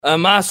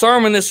My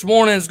sermon this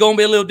morning is going to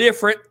be a little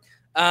different.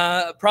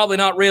 Probably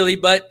not really,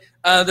 but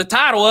the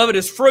title of it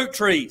is Fruit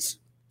Trees.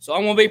 So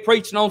I'm going to be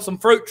preaching on some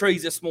fruit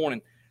trees this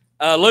morning.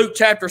 Luke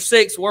chapter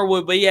 6, where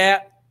we'll be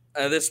at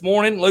this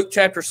morning. Luke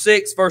chapter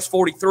 6, verse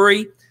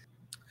 43.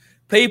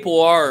 People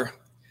are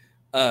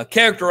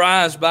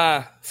characterized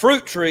by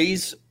fruit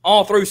trees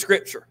all through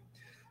Scripture.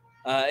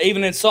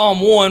 Even in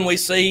Psalm 1, we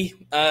see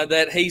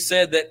that he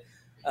said that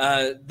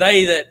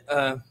they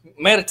that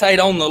meditate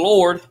on the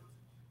Lord,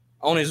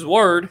 on His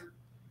Word.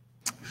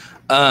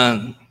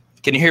 Can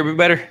you hear me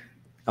better?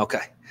 Okay.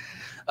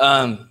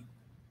 That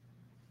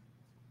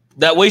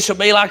we shall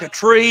be like a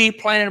tree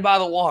planted by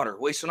the water.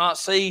 We shall not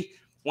see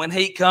when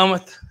heat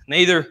cometh,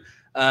 neither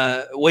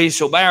we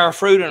shall bear our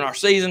fruit in our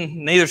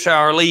season, neither shall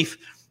our leaf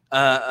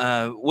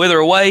wither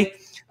away.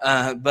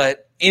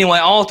 But anyway,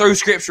 all through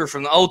Scripture,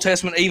 from the Old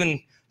Testament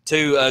even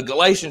to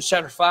Galatians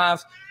chapter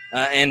 5,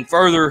 and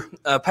further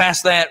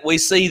past that, we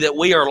see that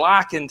we are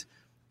likened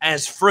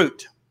as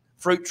fruit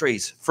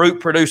trees, fruit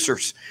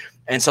producers.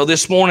 And so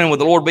this morning, with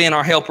the Lord being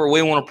our helper,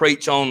 we want to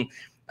preach on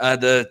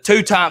the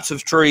two types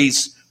of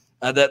trees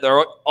that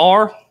there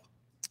are.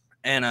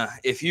 And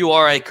if you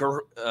are a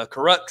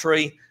corrupt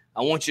tree,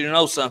 I want you to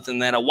know something,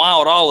 that a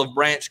wild olive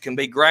branch can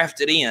be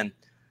grafted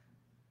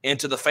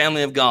into the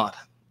family of God.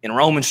 In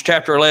Romans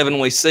chapter 11,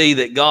 we see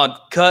that God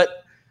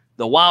cut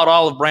the wild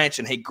olive branch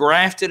and He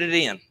grafted it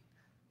in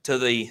to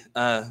the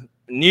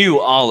new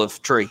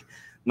olive tree,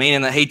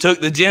 meaning that He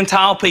took the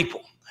Gentile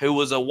people, who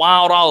was a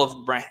wild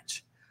olive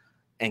branch,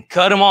 and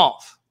cut them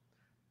off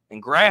and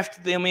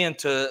grafted them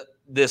into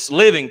this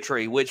living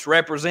tree, which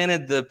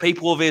represented the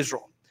people of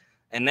Israel.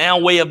 And now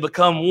we have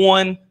become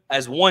one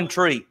as one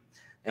tree,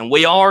 and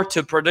we are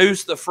to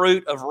produce the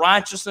fruit of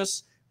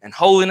righteousness and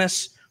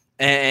holiness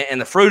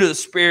and the fruit of the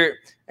Spirit.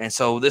 And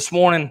so this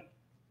morning,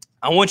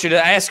 I want you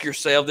to ask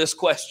yourself this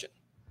question: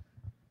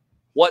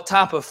 what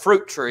type of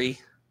fruit tree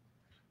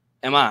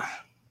am I?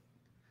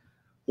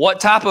 What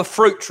type of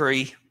fruit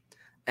tree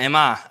am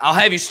I? I'll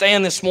have you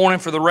stand this morning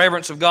for the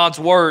reverence of God's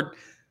Word.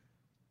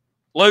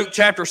 Luke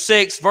chapter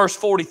 6, verse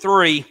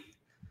 43,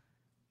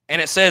 and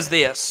it says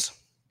this: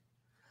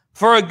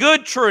 For a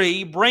good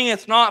tree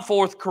bringeth not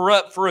forth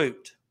corrupt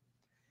fruit,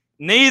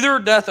 neither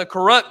doth a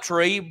corrupt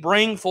tree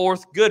bring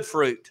forth good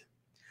fruit.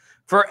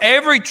 For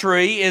every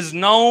tree is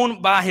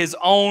known by his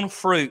own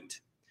fruit.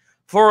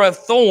 For of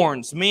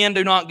thorns men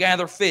do not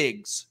gather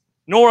figs,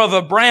 nor of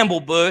a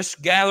bramble bush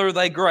gather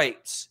they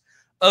grapes.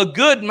 A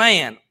good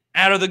man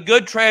out of the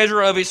good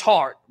treasure of his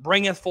heart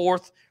bringeth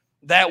forth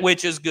that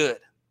which is good.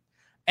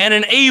 And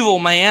an evil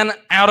man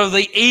out of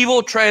the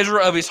evil treasure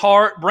of his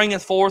heart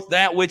bringeth forth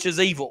that which is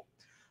evil.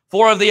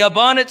 For of the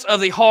abundance of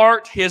the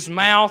heart his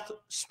mouth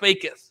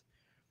speaketh.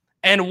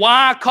 And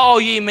why call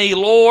ye me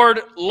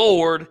Lord,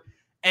 Lord,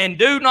 and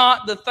do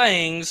not the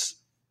things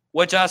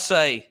which I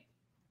say?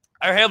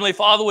 Our Heavenly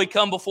Father, we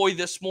come before you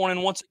this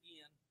morning once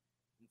again.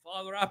 And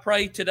Father, I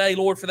pray today,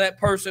 Lord, for that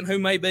person who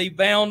may be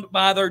bound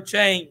by their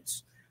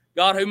chains.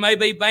 God, who may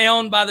be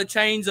bound by the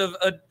chains of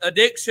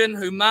addiction,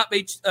 who might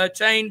be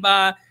chained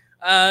by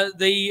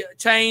the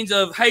chains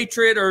of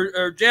hatred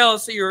or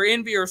jealousy or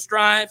envy or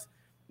strife.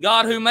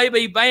 God, who may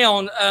be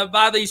bound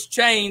by these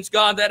chains,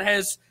 God, that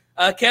has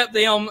kept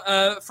them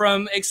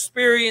from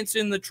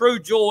experiencing the true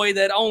joy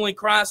that only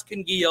Christ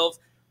can give.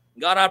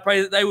 God, I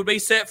pray that they would be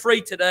set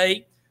free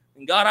today.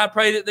 And God, I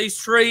pray that these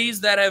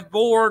trees that have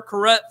bore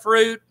corrupt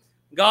fruit,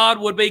 God,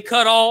 would be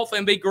cut off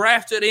and be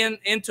grafted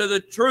into the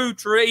true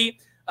tree,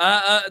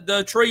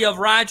 the tree of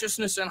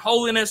righteousness and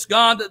holiness,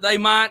 God, that they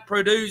might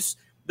produce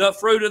the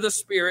fruit of the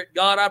Spirit.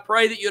 God, I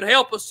pray that you'd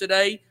help us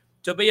today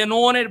to be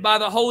anointed by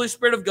the Holy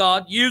Spirit of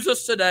God. Use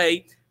us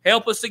today.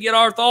 Help us to get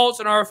our thoughts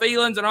and our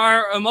feelings and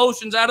our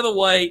emotions out of the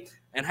way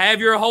and have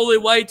your holy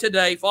way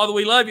today. Father,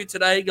 we love you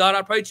today. God,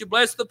 I pray that you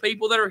bless the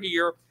people that are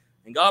here.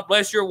 And God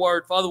bless your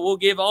word. Father, we'll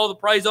give all the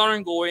praise, honor,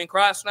 and glory. In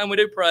Christ's name we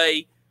do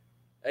pray.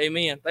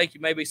 Amen. Thank you.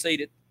 You may be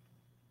seated.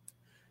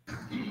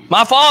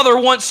 My father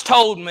once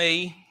told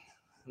me,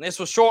 and this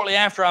was shortly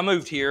after I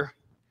moved here,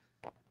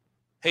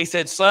 he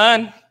said,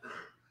 "Son,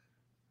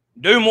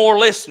 do more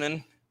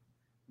listening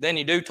than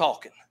you do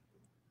talking."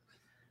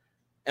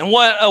 And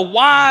what a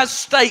wise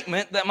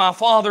statement that my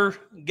father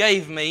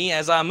gave me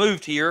as I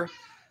moved here,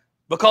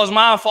 because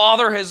my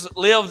father has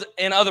lived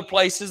in other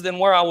places than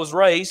where I was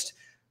raised.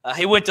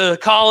 He went to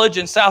college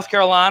in South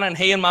Carolina, and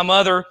he and my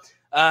mother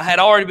had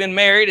already been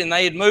married, and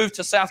they had moved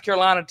to South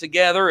Carolina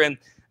together. And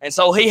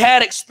so he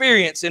had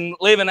experience in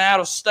living out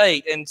of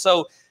state. And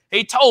so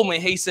he told me,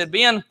 he said,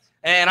 "Ben,"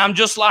 and I'm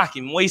just like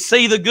him, we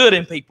see the good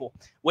in people.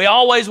 We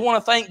always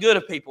want to think good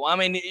of people. I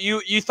mean,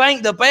 you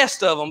think the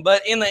best of them,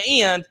 but in the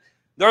end,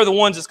 they're the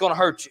ones that's going to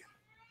hurt you.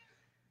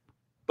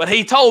 But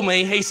he told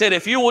me, he said,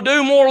 if you will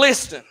do more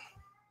listening,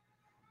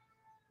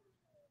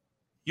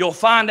 you'll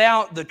find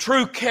out the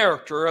true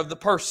character of the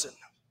person.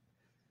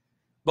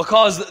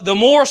 Because the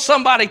more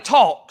somebody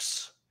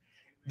talks,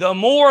 the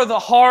more the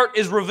heart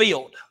is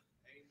revealed.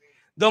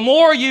 The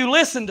more you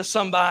listen to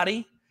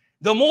somebody,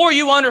 the more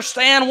you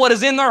understand what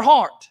is in their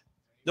heart.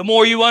 The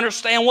more you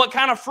understand what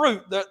kind of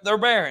fruit they're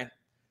bearing.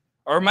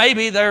 Or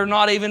maybe they're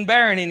not even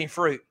bearing any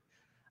fruit.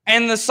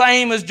 And the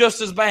same is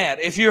just as bad.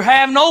 If you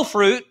have no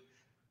fruit,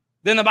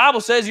 then the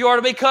Bible says you are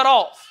to be cut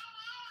off.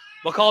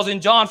 Because in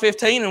John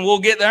 15, and we'll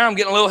get there, I'm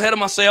getting a little ahead of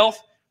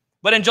myself,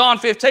 but in John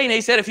 15, he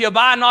said, if you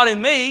abide not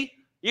in me,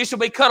 you shall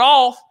be cut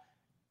off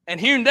and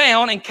hewn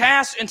down and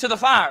cast into the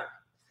fire.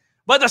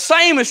 But the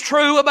same is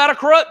true about a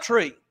corrupt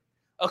tree.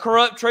 A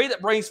corrupt tree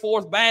that brings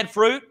forth bad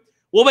fruit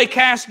will be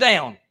cast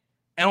down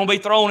and will be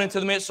thrown into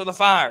the midst of the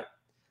fire.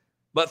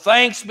 But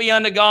thanks be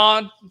unto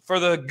God for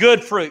the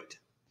good fruit,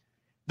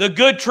 the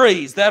good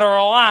trees that are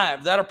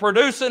alive, that are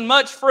producing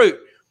much fruit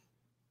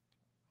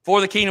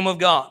for the kingdom of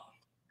God.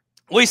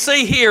 We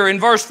see here in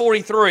verse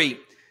 43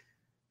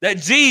 that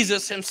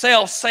Jesus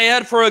himself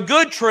said, for a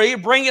good tree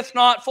bringeth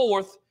not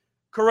forth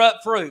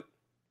corrupt fruit.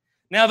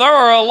 Now there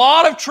are a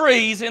lot of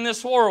trees in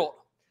this world,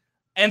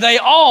 and they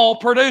all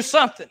produce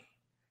something.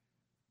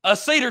 A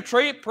cedar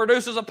tree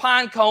produces a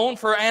pine cone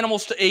for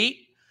animals to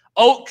eat.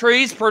 Oak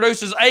trees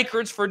produces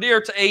acorns for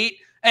deer to eat.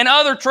 And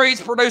other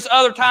trees produce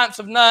other types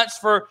of nuts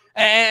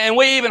and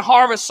we even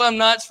harvest some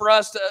nuts for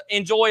us to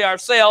enjoy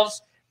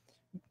ourselves.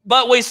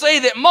 But we see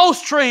that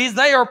most trees,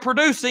 they are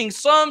producing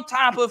some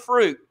type of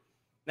fruit.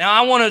 Now,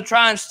 I want to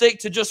try and stick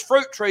to just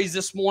fruit trees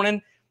this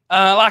morning,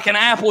 like an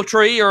apple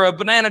tree or a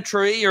banana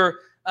tree or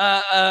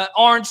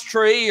orange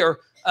tree or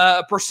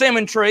a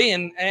persimmon tree.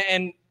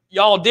 And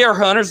y'all deer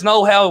hunters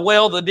know how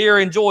well the deer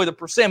enjoy the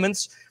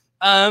persimmons.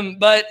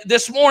 But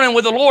this morning,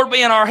 with the Lord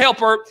being our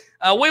helper,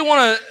 we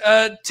want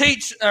to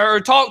teach or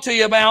talk to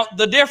you about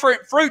the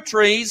different fruit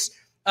trees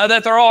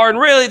that there are. And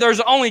really, there's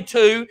only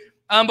two.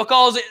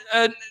 Because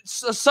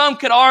some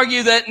could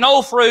argue that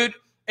no fruit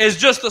is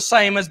just the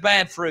same as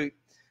bad fruit.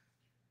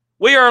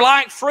 We are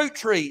like fruit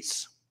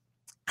trees.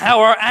 How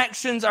our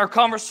actions, our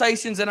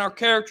conversations, and our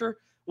character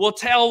will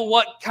tell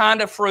what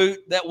kind of fruit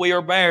that we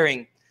are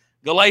bearing.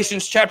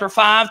 Galatians chapter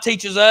 5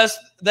 teaches us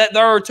that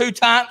there are two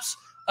types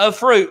of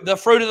fruit. The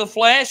fruit of the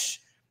flesh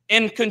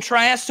in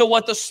contrast to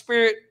what the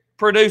Spirit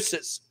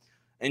produces.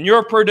 And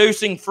you're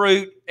producing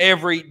fruit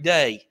every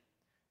day.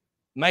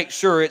 Make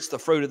sure it's the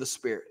fruit of the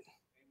Spirit.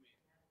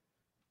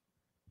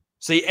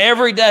 See,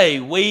 every day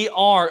we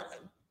are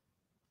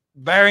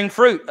bearing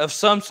fruit of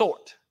some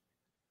sort.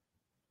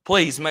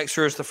 Please make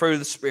sure it's the fruit of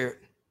the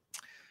Spirit.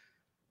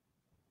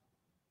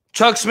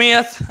 Chuck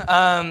Smith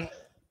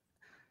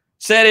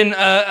said in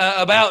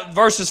about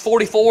verses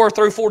 44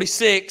 through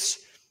 46,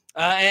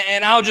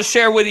 and I'll just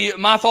share with you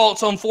my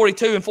thoughts on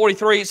 42 and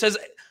 43. It says,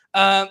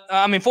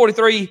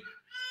 43,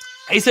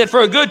 he said,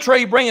 for a good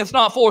tree bringeth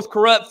not forth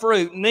corrupt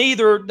fruit,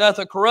 neither doth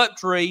a corrupt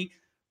tree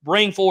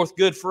bring forth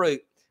good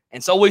fruit.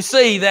 And so we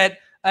see that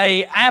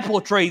an apple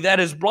tree that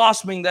is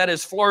blossoming, that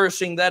is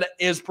flourishing, that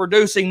is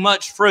producing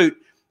much fruit,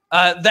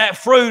 that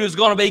fruit is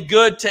going to be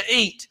good to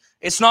eat.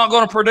 It's not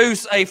going to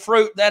produce a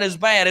fruit that is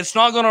bad. It's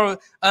not going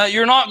to.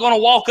 You're not going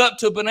to walk up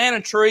to a banana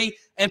tree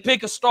and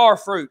pick a star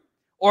fruit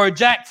or a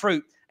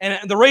jackfruit.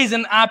 And the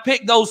reason I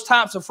picked those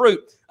types of fruit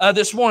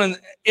this morning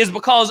is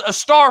because a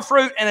star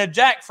fruit and a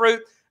jackfruit,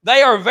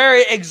 they are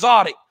very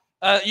exotic.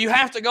 You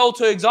have to go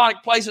to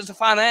exotic places to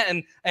find that,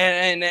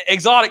 and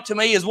exotic to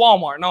me is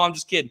Walmart. No, I'm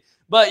just kidding.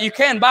 But you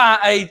can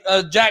buy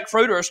a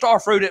jackfruit or a star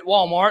fruit at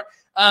Walmart.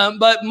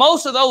 But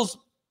most of those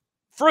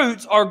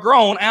fruits are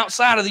grown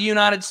outside of the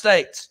United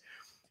States.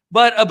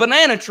 But a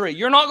banana tree,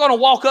 you're not going to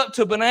walk up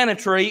to a banana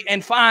tree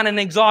and find an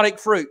exotic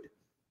fruit.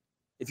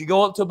 If you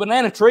go up to a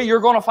banana tree, you're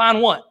going to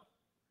find what?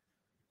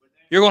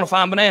 You're going to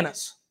find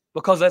bananas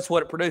because that's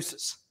what it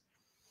produces.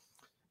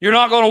 You're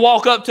not going to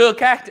walk up to a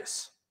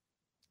cactus.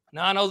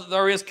 Now, I know that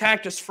there is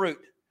cactus fruit,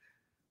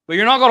 but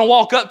you're not going to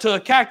walk up to a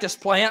cactus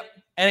plant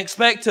and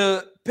expect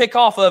to pick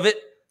off of it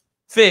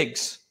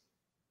figs.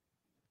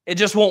 It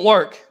just won't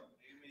work.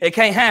 It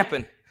can't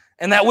happen,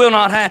 and that will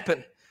not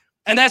happen.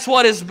 And that's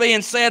what is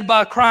being said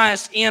by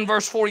Christ in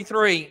verse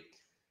 43.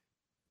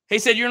 He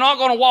said, you're not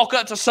going to walk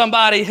up to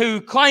somebody who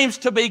claims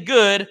to be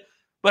good,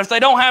 but if they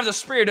don't have the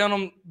Spirit in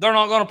them, they're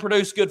not going to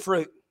produce good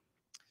fruit.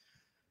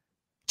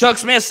 Chuck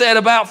Smith said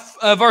about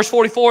verse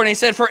 44, and he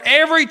said, for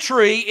every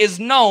tree is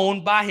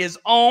known by his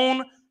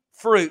own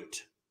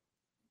fruit.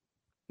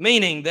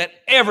 Meaning that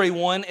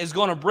everyone is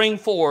going to bring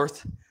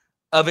forth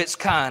of its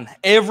kind.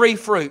 Every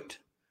fruit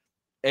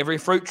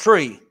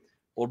tree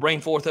will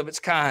bring forth of its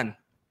kind.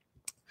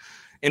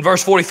 In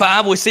verse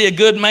 45, we see a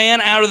good man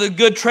out of the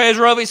good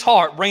treasure of his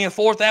heart bringeth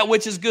forth that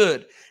which is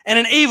good. And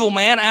an evil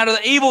man out of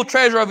the evil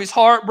treasure of his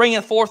heart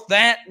bringeth forth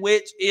that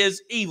which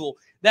is evil.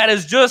 That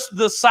is just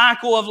the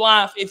cycle of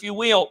life, if you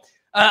will.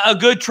 A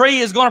good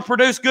tree is going to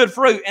produce good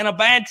fruit, and a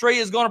bad tree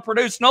is going to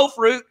produce no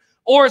fruit,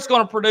 or it's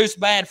going to produce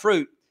bad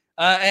fruit.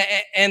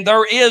 And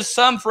there is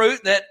some fruit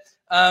that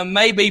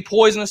may be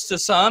poisonous to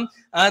some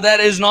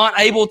that is not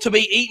able to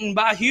be eaten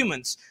by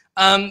humans.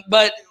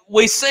 But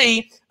we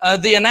see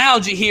the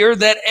analogy here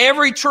that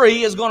every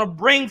tree is going to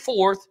bring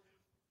forth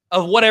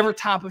of whatever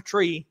type of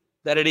tree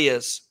that it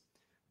is.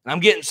 And I'm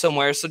getting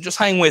somewhere, so just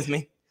hang with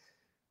me.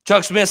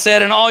 Chuck Smith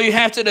said, and all you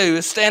have to do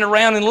is stand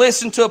around and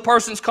listen to a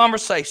person's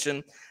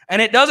conversation,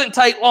 and it doesn't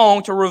take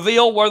long to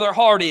reveal where their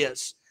heart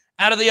is.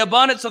 Out of the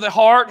abundance of the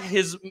heart,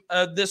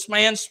 this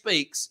man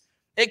speaks.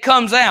 It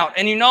comes out.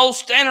 And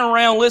standing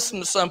around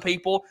listening to some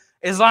people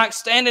is like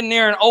standing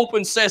near an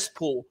open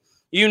cesspool.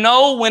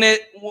 When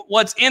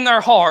what's in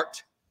their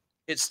heart,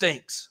 it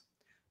stinks.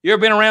 You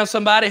ever been around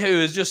somebody who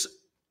is just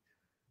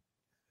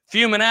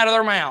fuming out of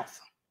their mouth,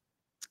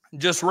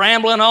 just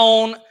rambling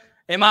on?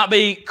 It might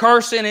be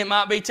cursing. It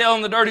might be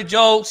telling the dirty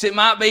jokes. It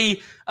might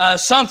be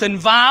something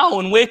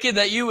vile and wicked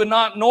that you would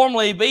not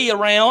normally be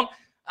around.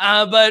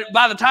 But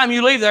by the time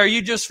you leave there,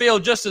 you just feel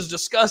just as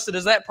disgusted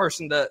as that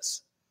person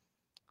does.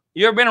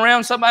 You ever been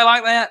around somebody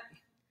like that?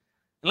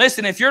 And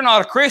listen, if you're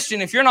not a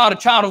Christian, if you're not a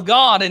child of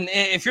God, and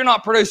if you're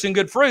not producing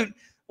good fruit,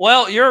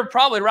 well, you're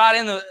probably right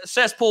in the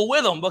cesspool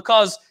with them,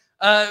 because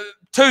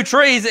two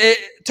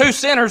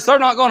sinners, they're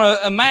not going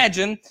to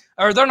imagine,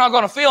 or they're not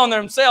going to feel in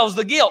themselves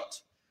the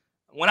guilt.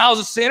 When I was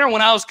a sinner,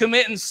 when I was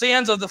committing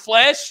sins of the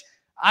flesh,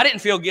 I didn't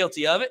feel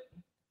guilty of it.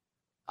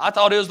 I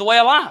thought it was the way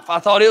of life. I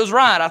thought it was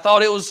right. I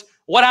thought it was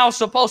what I was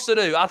supposed to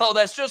do. I thought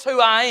that's just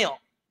who I am.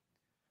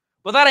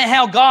 But that ain't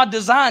how God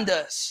designed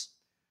us.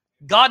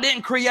 God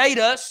didn't create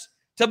us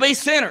to be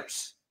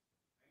sinners.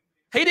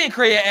 He didn't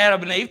create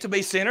Adam and Eve to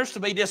be sinners, to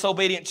be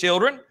disobedient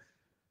children.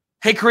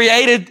 He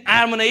created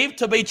Adam and Eve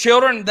to be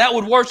children that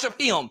would worship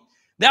Him,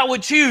 that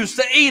would choose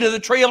to eat of the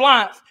tree of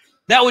life,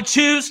 that would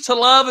choose to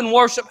love and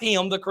worship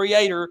Him, the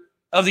creator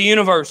of the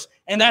universe.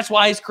 And that's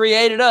why He's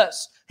created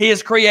us. He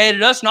has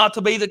created us not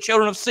to be the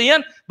children of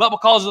sin, but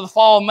because of the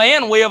fall of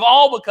man, we have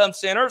all become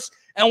sinners,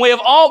 and we have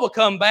all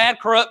become bad,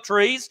 corrupt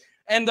trees,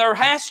 and there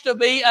has to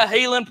be a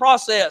healing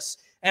process.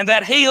 And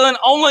that healing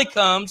only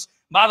comes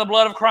by the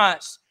blood of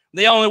Christ.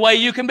 The only way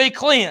you can be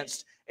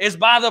cleansed is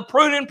by the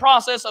pruning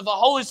process of the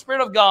Holy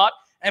Spirit of God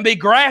and be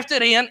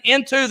grafted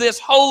into this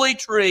holy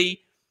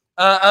tree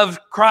of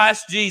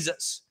Christ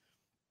Jesus.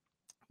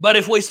 But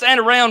if we stand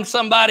around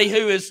somebody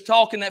who is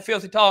talking that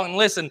filthy talk, and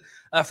listen,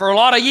 for a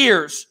lot of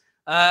years,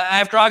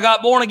 after I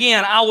got born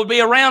again, I would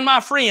be around my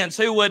friends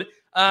who would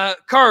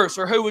curse,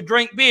 or who would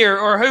drink beer,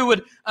 or who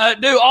would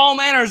do all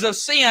manners of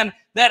sin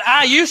that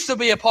I used to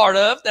be a part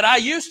of, that I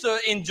used to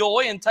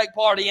enjoy and take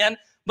part in,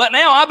 but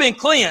now I've been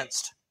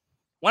cleansed.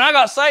 When I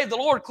got saved, the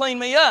Lord cleaned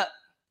me up.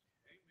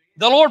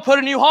 The Lord put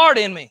a new heart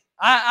in me.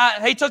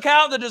 He took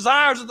out the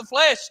desires of the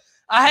flesh.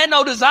 I had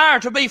no desire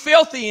to be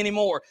filthy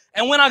anymore.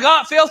 And when I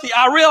got filthy,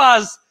 I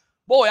realized,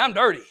 boy, I'm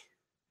dirty.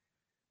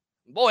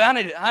 Boy,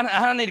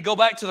 I need to go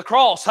back to the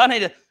cross. I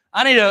need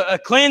a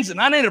cleansing.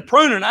 I need a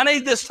pruning. I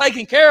need this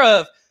taken care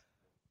of.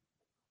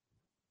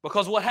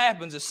 Because what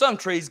happens is some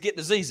trees get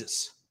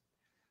diseases.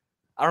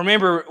 I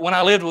remember when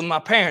I lived with my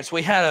parents,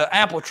 we had an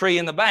apple tree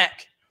in the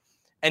back,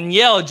 and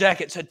yellow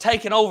jackets had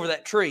taken over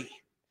that tree.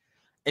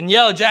 And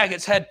yellow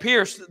jackets had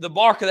pierced the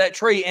bark of that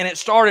tree, and it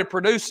started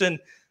producing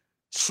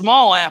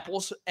small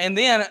apples. And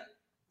then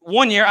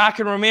one year, I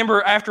can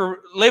remember, after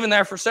living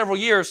there for several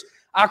years,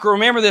 I can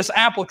remember this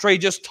apple tree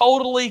just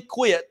totally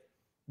quit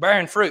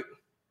bearing fruit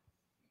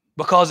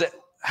because it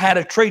had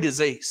a tree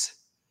disease.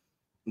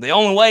 The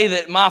only way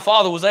that my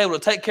father was able to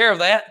take care of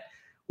that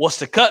was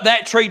to cut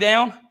that tree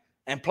down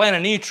and plant a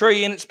new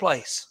tree in its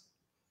place.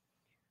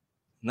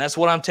 And that's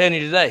what I'm telling you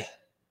today,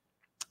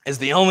 is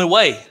the only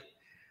way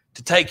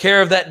to take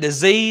care of that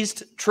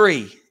diseased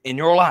tree in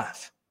your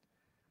life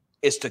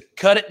is to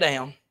cut it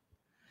down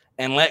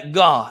and let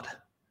God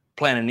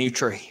plant a new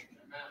tree.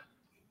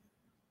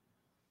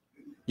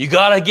 You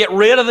got to get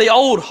rid of the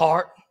old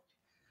heart,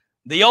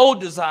 the old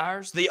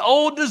desires, the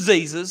old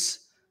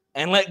diseases,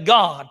 and let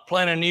God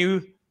plant a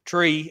new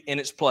tree in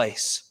its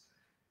place.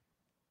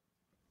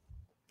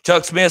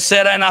 Chuck Smith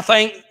said, and I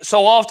think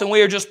so often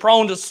we are just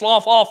prone to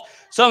slough off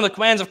some of the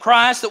commands of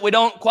Christ that we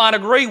don't quite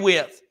agree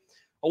with,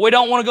 or we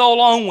don't want to go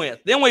along with.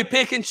 Then we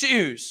pick and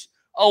choose.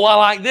 Oh, I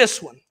like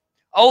this one.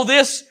 Oh,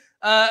 this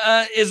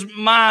is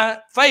my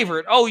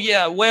favorite. Oh,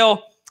 yeah,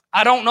 well,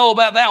 I don't know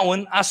about that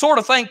one. I sort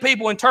of think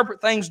people interpret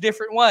things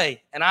different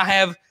way, and I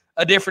have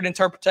a different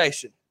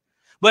interpretation.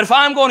 But if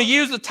I'm going to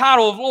use the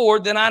title of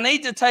Lord, then I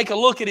need to take a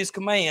look at His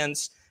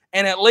commands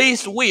and at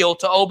least will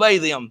to obey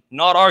them,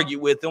 not argue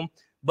with them,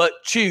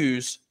 but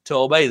choose to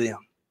obey them.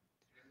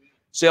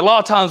 See, a lot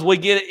of times we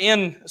get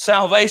in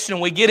salvation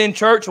and we get in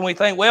church and we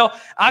think, well,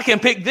 I can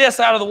pick this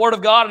out of the Word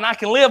of God and I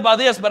can live by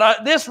this,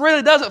 but this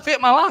really doesn't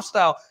fit my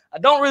lifestyle. I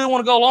don't really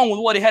want to go along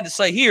with what He had to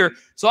say here,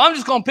 so I'm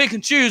just going to pick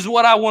and choose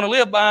what I want to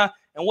live by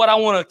and what I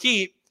want to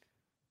keep.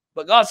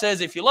 But God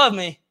says, if you love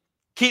me,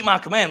 keep my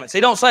commandments.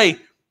 He don't say,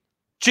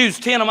 choose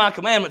 10 of my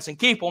commandments and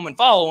keep them and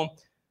follow them.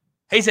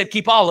 He said,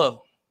 keep all of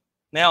them.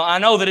 Now, I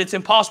know that it's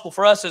impossible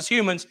for us as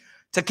humans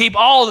to keep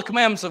all of the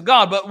commandments of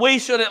God, but we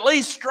should at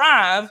least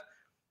strive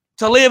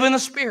to live in the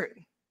Spirit.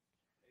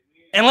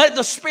 And let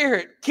the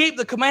Spirit keep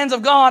the commands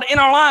of God in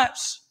our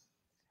lives.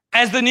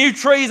 As the new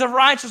trees of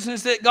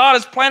righteousness that God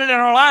has planted in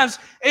our lives,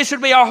 it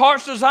should be our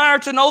heart's desire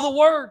to know the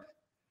Word,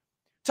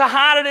 to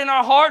hide it in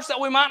our hearts that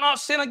we might not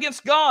sin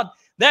against God,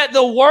 that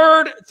the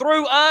Word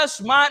through us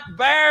might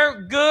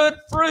bear good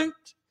fruit,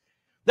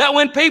 that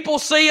when people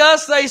see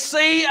us, they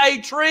see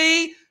a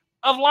tree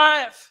of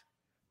life,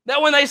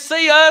 that when they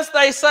see us,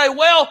 they say,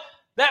 well,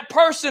 that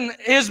person,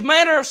 his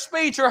manner of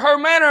speech or her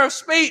manner of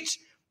speech,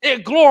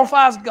 it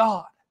glorifies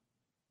God.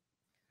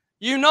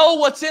 You know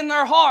what's in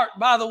their heart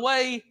by the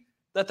way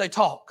that they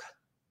talk.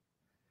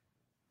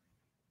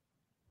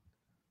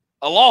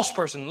 A lost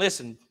person,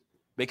 listen,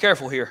 be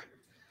careful here.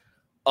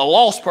 A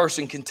lost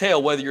person can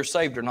tell whether you're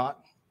saved or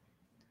not.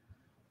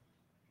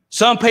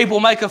 Some people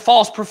make a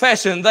false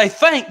profession. They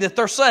think that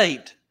they're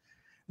saved.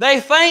 They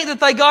think that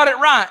they got it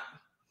right.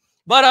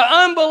 But an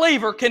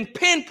unbeliever can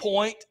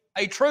pinpoint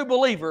a true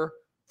believer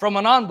from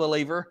an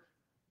unbeliever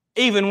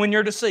even when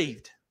you're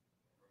deceived.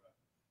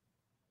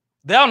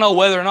 They'll know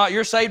whether or not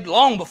you're saved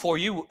long before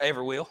you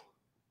ever will,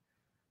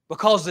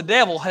 because the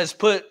devil has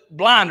put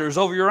blinders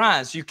over your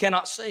eyes. You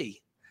cannot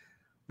see.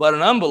 But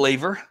an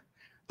unbeliever,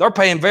 they're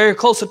paying very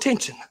close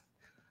attention.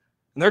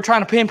 And they're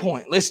trying to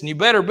pinpoint. Listen, you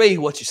better be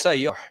what you say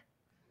you are.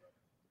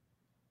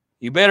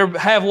 You better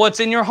have what's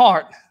in your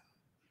heart.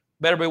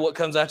 Better be what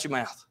comes out your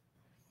mouth.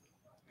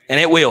 And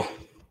it will.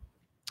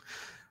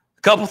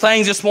 A couple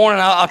things this morning.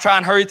 I'll try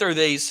and hurry through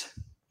these.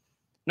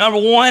 Number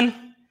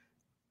one,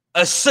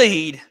 a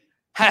seed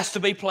has to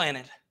be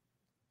planted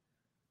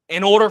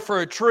in order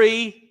for a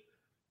tree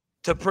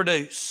to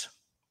produce.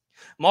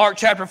 Mark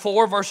chapter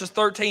 4, verses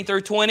 13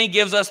 through 20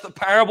 gives us the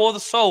parable of the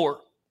sower.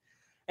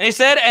 And he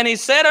said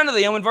unto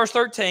them in verse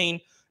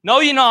 13, Know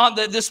ye not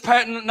this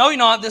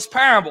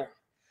parable?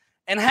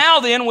 And how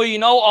then will you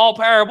know all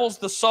parables?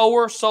 The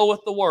sower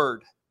soweth the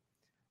word.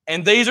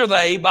 And these are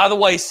they by the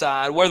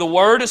wayside, where the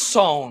word is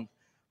sown.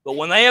 But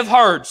when they have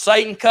heard,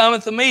 Satan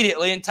cometh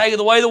immediately and taketh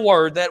away the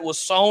word that was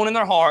sown in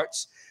their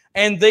hearts.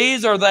 And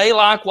these are they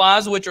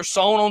likewise which are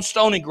sown on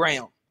stony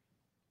ground,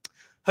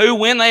 who,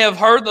 when they have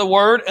heard the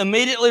word,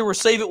 immediately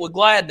receive it with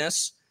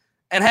gladness,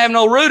 and have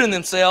no root in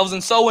themselves,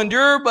 and so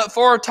endure but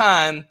for a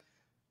time.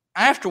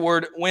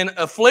 Afterward, when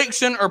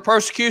affliction or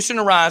persecution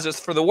arises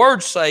for the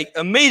word's sake,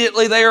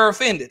 immediately they are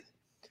offended.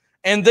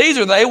 And these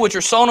are they which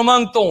are sown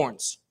among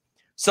thorns,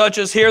 such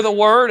as hear the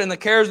word, and the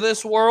cares of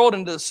this world,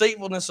 and the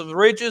deceitfulness of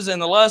riches, and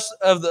the lust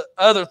of the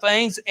other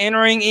things,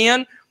 entering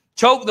in,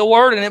 choke the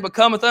word, and it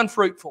becometh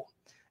unfruitful.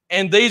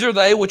 And these are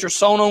they which are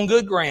sown on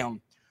good ground,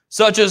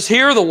 such as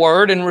hear the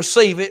word, and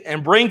receive it,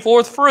 and bring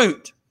forth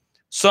fruit,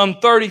 some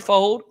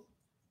 30-fold,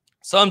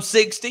 some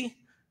 60,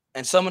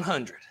 and some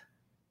 100.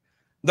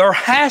 There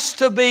has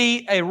to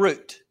be a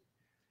root.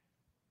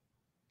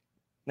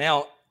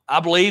 Now, I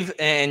believe,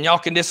 and y'all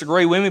can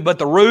disagree with me, but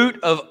the root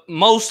of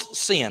most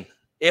sin,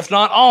 if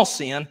not all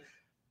sin,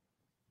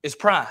 is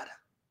pride.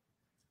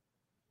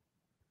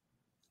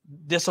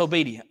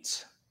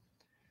 Disobedience.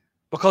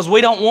 Because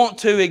we don't want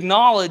to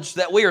acknowledge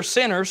that we are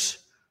sinners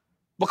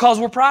because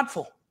we're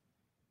prideful.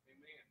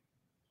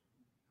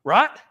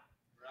 Right?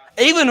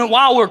 Even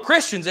while we're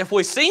Christians, if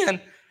we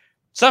sin,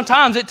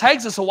 sometimes it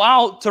takes us a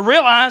while to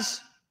realize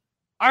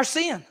our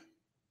sin.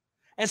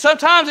 And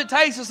sometimes it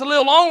takes us a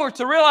little longer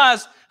to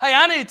realize, hey,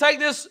 I need to take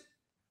this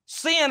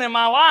sin in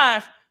my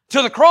life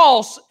to the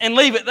cross and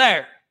leave it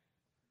there.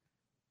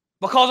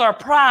 Because our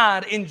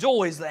pride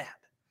enjoys that.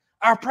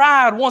 Our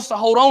pride wants to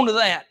hold on to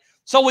that.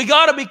 So we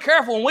got to be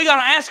careful, and we got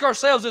to ask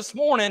ourselves this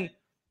morning,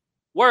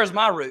 where is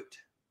my root?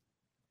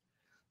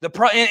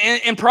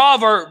 In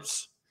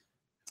Proverbs,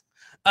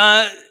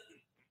 not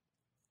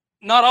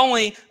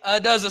only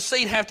does a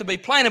seed have to be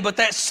planted, but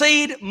that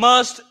seed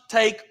must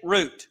take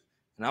root.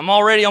 And I'm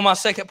already on my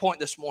second point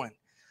this morning.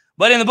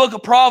 But in the book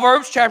of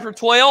Proverbs, chapter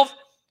 12,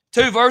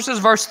 2 verses,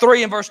 verse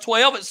 3 and verse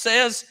 12, it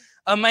says,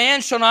 A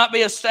man shall not be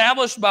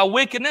established by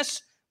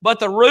wickedness, but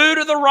the root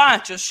of the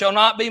righteous shall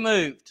not be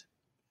moved.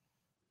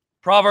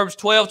 Proverbs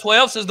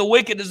 12:12 says, The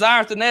wicked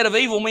desireth the net of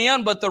evil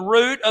men, but the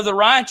root of the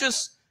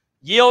righteous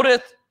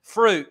yieldeth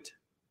fruit.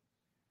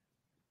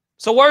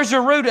 So where's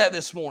your root at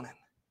this morning?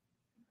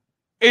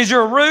 Is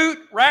your root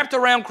wrapped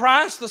around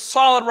Christ, the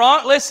solid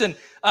rock? Listen,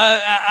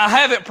 I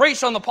haven't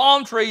preached on the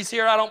palm trees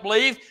here, I don't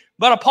believe,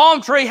 but a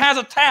palm tree has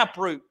a tap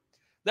root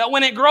that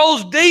when it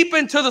grows deep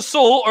into the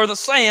soil or the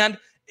sand,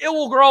 it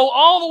will grow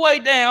all the way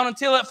down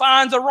until it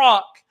finds a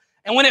rock.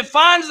 And when it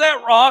finds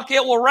that rock,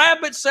 it will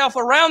wrap itself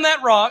around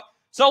that rock.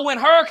 So when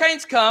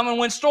hurricanes come and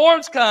when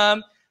storms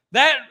come,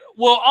 that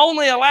will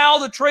only allow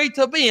the tree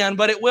to bend,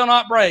 but it will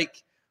not break.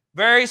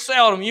 Very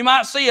seldom. You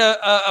might see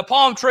a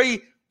palm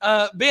tree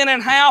bent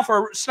in half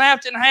or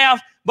snapped in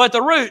half, but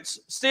the roots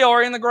still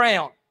are in the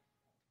ground.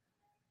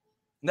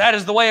 That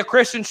is the way a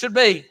Christian should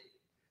be.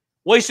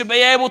 We should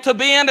be able to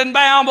bend and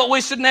bound, but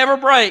we should never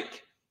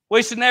break.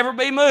 We should never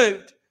be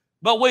moved,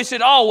 but we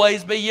should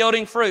always be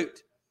yielding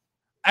fruit.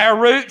 Our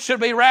root should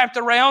be wrapped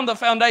around the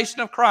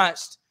foundation of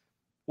Christ.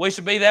 We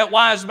should be that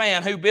wise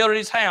man who built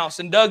his house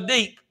and dug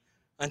deep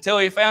until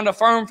he found a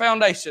firm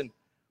foundation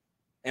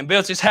and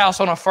built his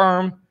house on a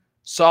firm,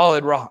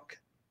 solid rock.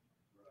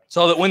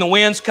 So that when the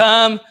winds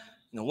come, and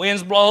the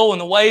winds blow,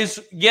 and the waves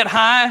get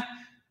high,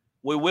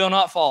 we will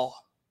not fall.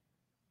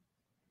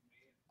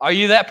 Are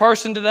you that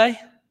person today?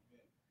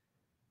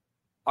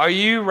 Are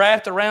you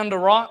wrapped around a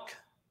rock?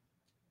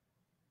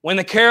 When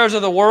the cares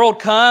of the world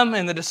come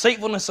and the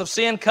deceitfulness of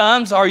sin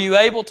comes, are you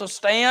able to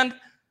stand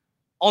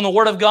on the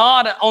Word of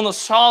God, on the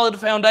solid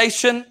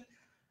foundation?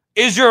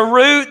 Is your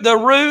root the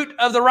root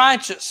of the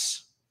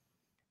righteous?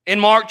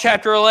 In Mark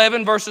chapter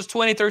 11, verses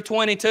 20 through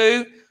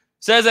 22,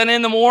 says that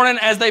in the morning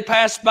as they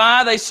passed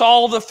by, they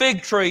saw the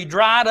fig tree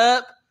dried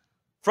up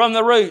from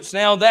the roots.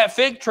 Now that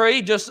fig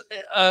tree, just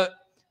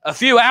a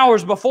few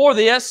hours before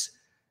this,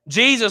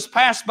 Jesus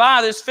passed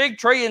by this fig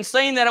tree and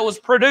seen that it was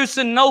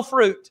producing no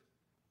fruit.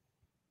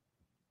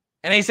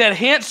 And he said,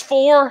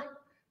 henceforth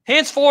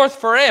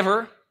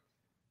forever,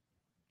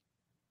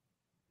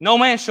 no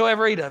man shall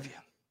ever eat of you.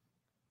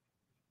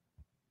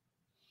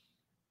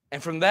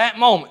 And from that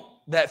moment,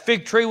 that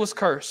fig tree was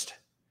cursed,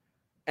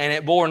 and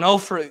it bore no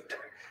fruit.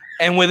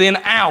 And within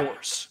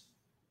hours,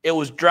 it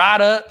was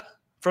dried up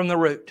from the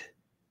root.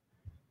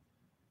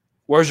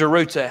 Where's your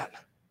roots at?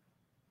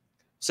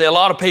 See, a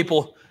lot of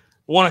people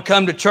want to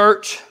come to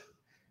church.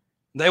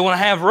 They want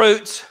to have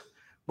roots,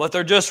 but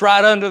they're just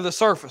right under the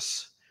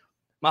surface.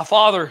 My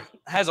father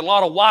has a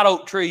lot of white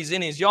oak trees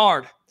in his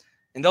yard,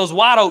 and those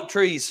white oak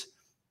trees,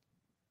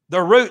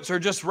 their roots are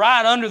just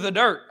right under the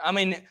dirt. I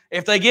mean,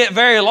 if they get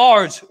very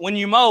large, when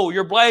you mow,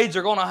 your blades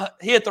are going to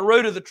hit the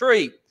root of the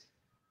tree.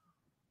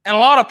 And a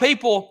lot of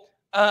people,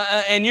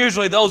 and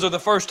usually those are the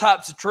first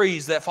types of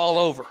trees that fall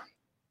over,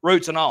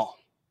 roots and all.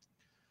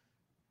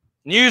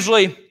 And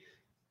usually,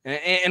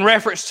 in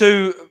reference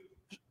to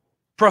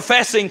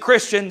professing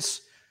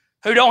Christians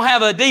who don't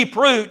have a deep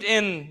root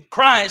in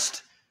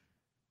Christ,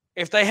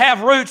 if they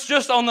have roots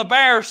just on the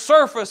bare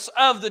surface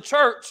of the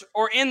church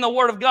or in the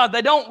Word of God,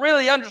 they don't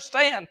really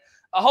understand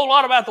a whole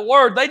lot about the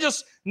Word. They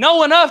just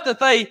know enough that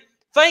they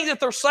think that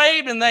they're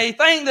saved, and they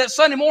think that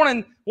Sunday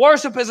morning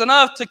worship is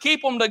enough to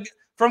keep them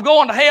from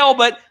going to hell,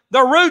 but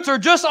their roots are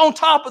just on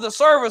top of the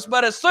service.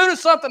 But as soon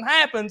as something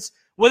happens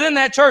within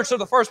that church, they're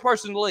the first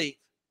person to leave.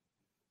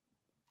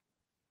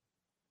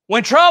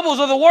 When troubles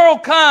of the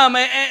world come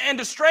and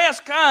distress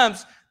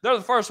comes, they're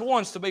the first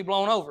ones to be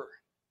blown over.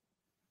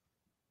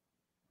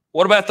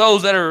 What about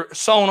those that are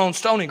sown on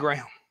stony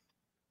ground?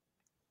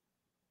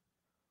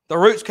 The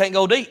roots can't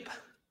go deep.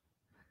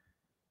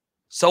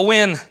 So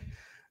when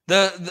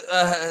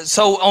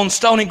on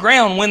stony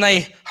ground, when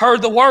they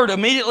heard the word,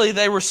 immediately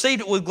they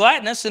received it with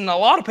gladness, and a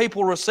lot of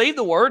people receive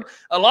the word.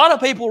 A lot of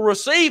people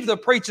receive the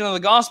preaching of the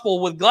gospel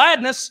with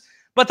gladness,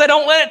 but they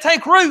don't let it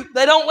take root.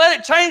 They don't let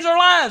it change their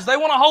lives. They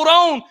want to hold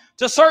on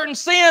to certain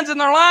sins in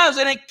their lives,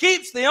 and it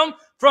keeps them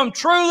from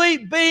truly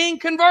being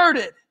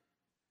converted.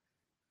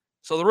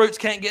 So the roots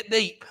can't get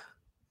deep.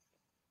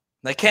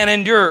 They can't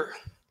endure. It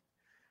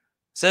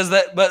says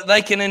that, but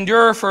they can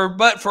endure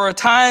for a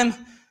time,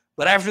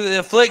 but after the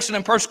affliction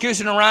and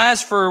persecution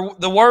arise for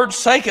the word's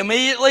sake,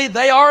 immediately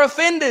they are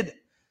offended.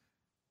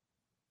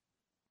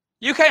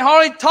 You can't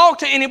hardly talk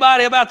to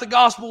anybody about the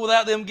gospel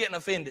without them getting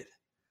offended,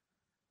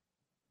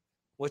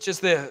 which is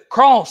the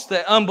cross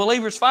that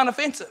unbelievers find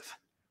offensive,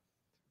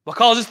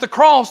 because it's the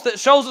cross that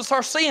shows us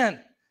our sin.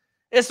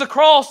 It's the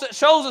cross that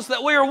shows us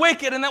that we are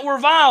wicked and that we're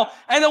vile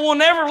and that we'll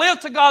never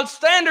live to God's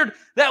standard,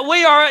 that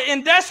we are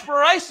in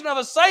desperation of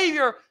a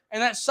Savior,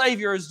 and that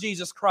Savior is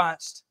Jesus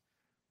Christ.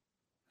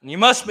 And you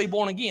must be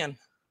born again.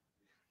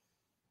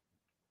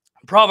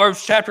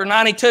 Proverbs chapter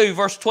 92,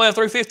 verse 12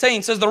 through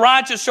 15 says, the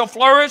righteous shall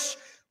flourish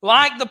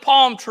like the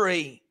palm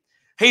tree.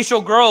 He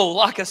shall grow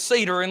like a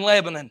cedar in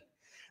Lebanon.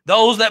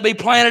 Those that be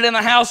planted in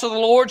the house of the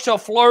Lord shall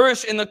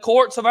flourish in the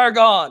courts of our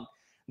God.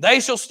 They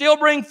shall still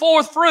bring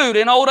forth fruit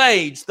in old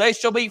age. They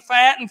shall be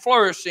fat and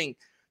flourishing,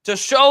 to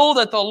show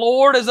that the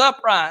Lord is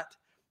upright.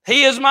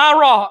 He is my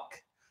rock,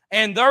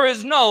 and there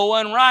is no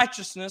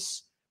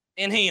unrighteousness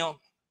in him.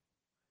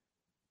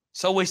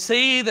 So we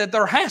see that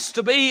there has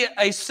to be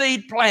a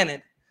seed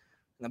planted.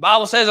 The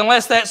Bible says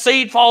unless that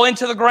seed fall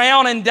into the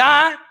ground and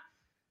die,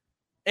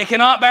 it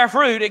cannot bear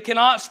fruit. It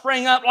cannot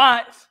spring up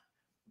life.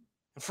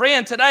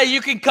 Friend, today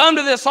you can come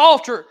to this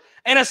altar,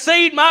 and a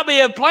seed might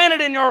be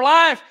planted in your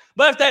life,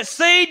 but if that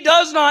seed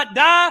does not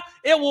die,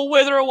 it will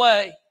wither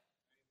away.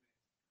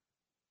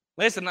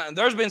 Listen,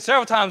 there's been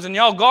several times, and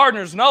y'all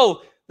gardeners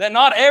know that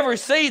not every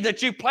seed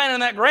that you plant in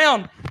that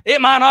ground, it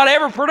might not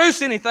ever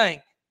produce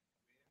anything.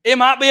 It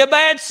might be a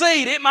bad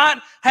seed. It might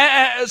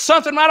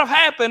something might have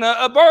happened.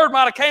 A bird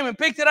might have came and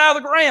picked it out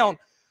of the ground.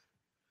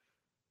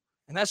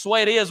 And that's the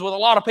way it is with a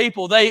lot of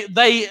people.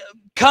 They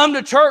come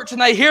to church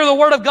and they hear the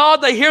Word of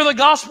God. They hear the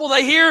gospel.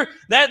 They hear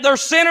that they're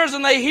sinners,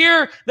 and they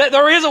hear that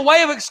there is a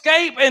way of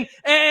escape.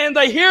 And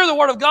they hear the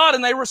Word of God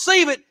and they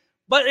receive it,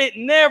 but it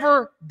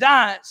never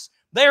dies.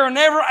 They are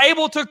never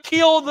able to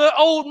kill the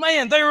old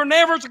man. They are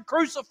never to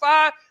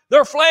crucify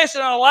their flesh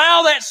and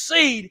allow that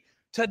seed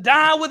to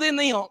die within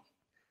them,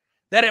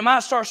 that it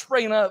might start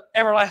springing up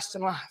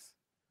everlasting life.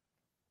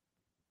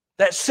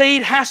 That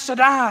seed has to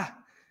die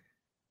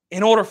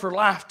in order for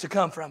life to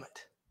come from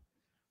it.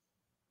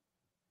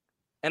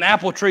 An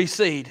apple tree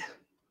seed,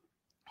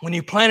 when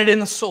you plant it in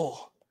the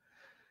soil,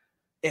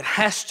 it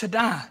has to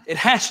die. It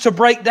has to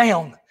break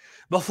down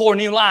before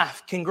new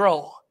life can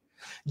grow.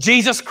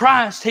 Jesus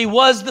Christ, He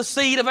was the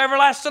seed of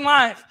everlasting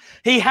life.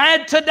 He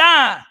had to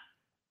die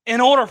in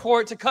order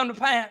for it to come to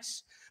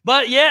pass.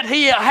 But yet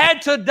he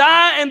had to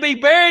die and be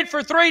buried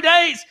for 3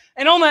 days.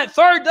 And on that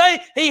third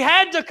day, he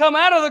had to come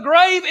out of the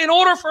grave in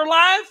order for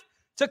life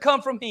to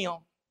come from him.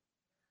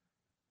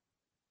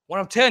 What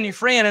I'm telling you,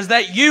 friend, is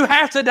that you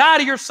have to die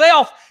to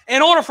yourself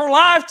in order for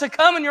life to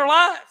come in your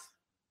life.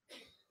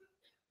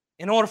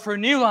 In order for a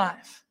new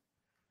life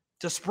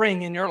to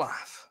spring in your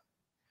life.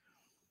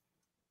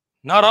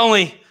 Not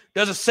only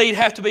does a seed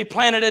have to be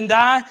planted and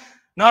die,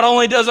 not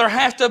only does there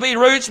have to be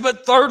roots,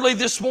 but thirdly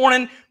this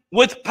morning,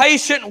 with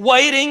patient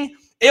waiting,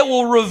 it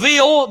will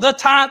reveal the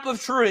type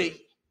of tree.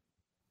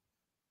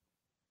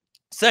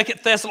 2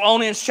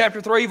 Thessalonians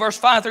chapter 3, verse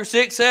 5 through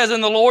 6 says,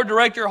 "And the Lord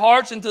direct your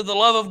hearts into the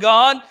love of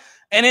God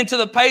and into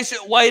the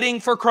patient waiting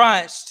for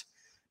Christ.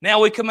 Now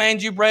we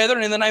command you,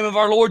 brethren, in the name of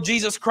our Lord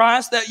Jesus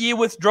Christ, that ye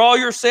withdraw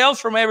yourselves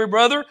from every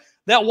brother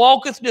that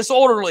walketh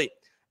disorderly,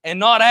 and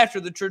not after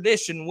the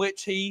tradition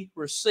which he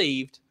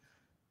received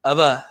of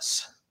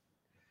us."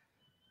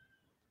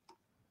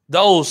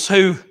 Those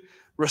who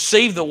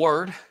receive the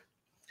word,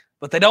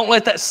 but they don't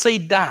let that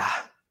seed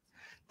die.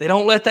 They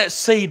don't let that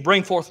seed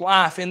bring forth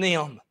life in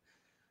them.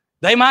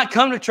 They might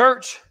come to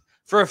church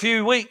for a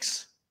few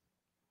weeks,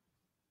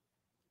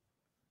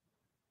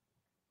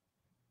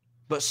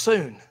 but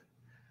soon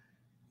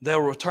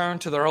they'll return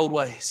to their old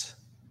ways.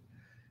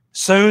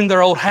 Soon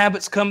their old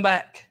habits come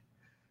back.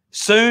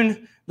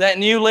 Soon that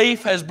new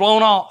leaf has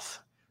blown off.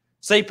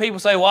 See, people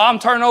say, "Well, I'm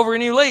turning over a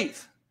new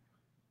leaf."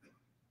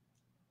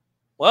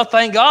 Well,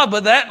 thank God,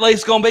 but that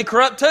leaf's going to be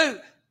corrupt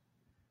too.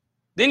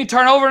 Then you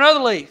turn over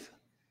another leaf.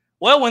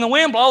 Well, when the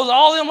wind blows,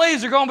 all them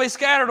leaves are going to be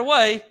scattered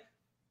away,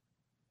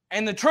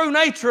 and the true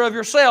nature of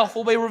yourself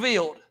will be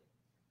revealed.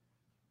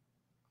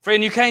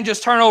 Friend, you can't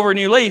just turn over a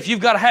new leaf. You've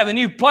got to have a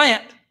new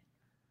plant.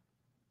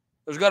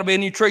 There's got to be a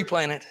new tree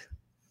planted.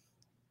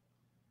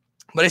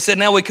 But he said,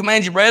 "Now we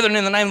command you, brethren,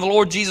 in the name of the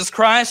Lord Jesus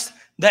Christ,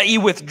 that ye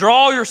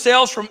withdraw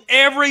yourselves from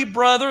every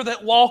brother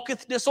that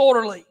walketh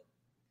disorderly."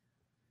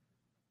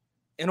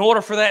 In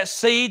order for that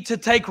seed to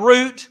take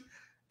root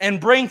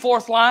and bring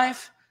forth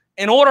life,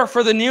 in order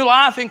for the new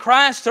life in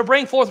Christ to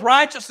bring forth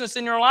righteousness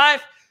in your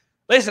life,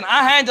 listen,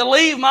 I had to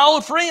leave my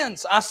old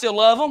friends. I still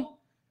love them.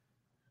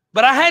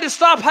 But I had to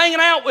stop hanging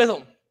out with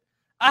them.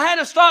 I had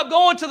to stop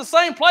going to the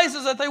same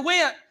places that they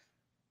went,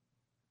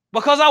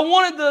 because I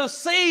wanted the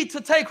seed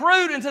to take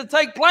root and to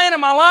take plant in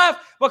my life,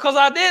 because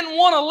I didn't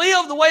want to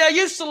live the way I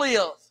used to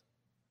live.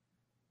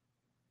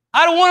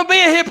 I don't want to be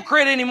a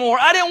hypocrite anymore.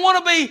 I didn't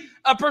want to be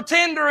a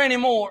pretender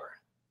anymore.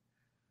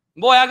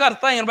 Boy, I got to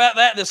thinking about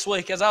that this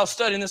week as I was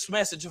studying this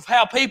message of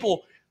how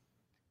people,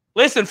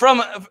 listen,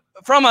 from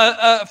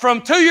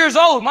 2 years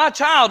old, my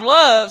child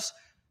loves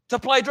to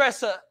play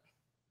dress up.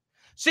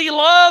 She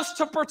loves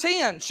to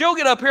pretend. She'll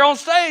get up here on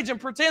stage and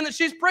pretend that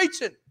she's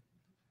preaching.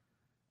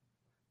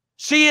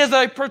 She is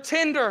a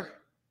pretender.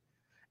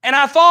 And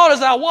I thought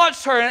as I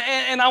watched her,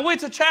 and I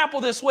went to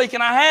chapel this week,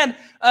 and I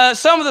had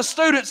some of the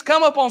students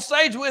come up on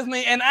stage with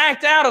me and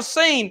act out a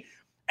scene.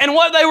 And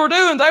what they were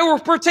doing, they were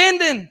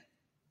pretending.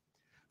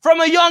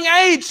 From a young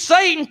age,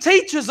 Satan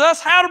teaches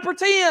us how to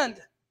pretend.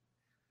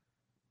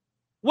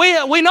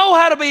 We know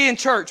how to be in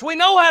church. We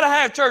know how to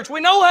have church.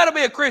 We know how to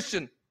be a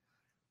Christian.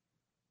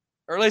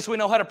 Or at least we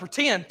know how to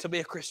pretend to be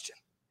a Christian.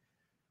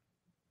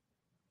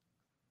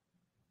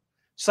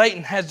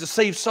 Satan has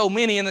deceived so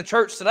many in the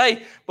church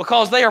today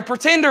because they are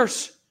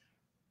pretenders.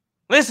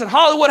 Listen,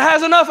 Hollywood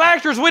has enough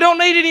actors. We don't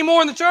need any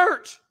more in the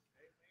church.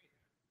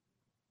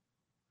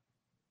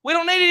 We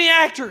don't need any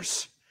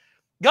actors.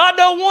 God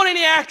don't want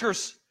any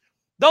actors.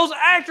 Those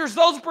actors,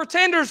 those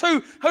pretenders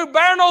who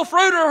bear no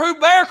fruit or who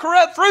bear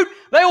corrupt fruit,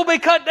 they will be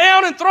cut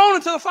down and thrown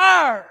into the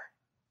fire.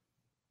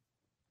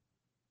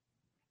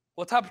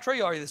 What type of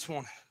tree are you this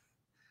morning?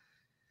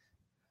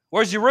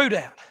 Where's your root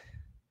at?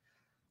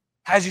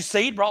 Has your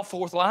seed brought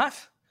forth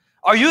life?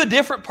 Are you a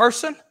different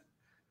person?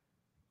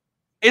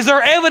 Is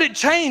there evident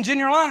change in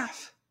your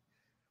life?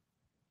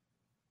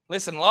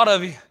 Listen, a lot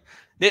of you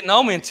didn't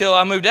know me until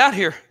I moved out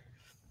here.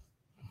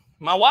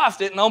 My wife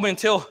didn't know me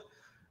until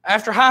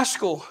after high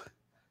school.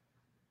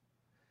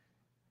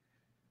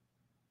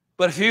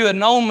 But if you had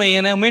known me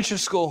in elementary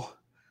school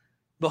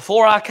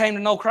before I came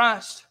to know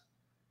Christ,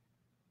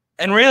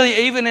 and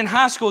really even in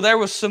high school, there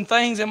was some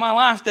things in my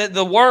life that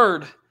the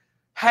Word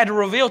had to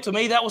reveal to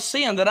me that was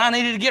sin that I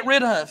needed to get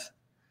rid of.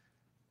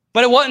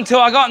 But it wasn't until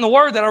I got in the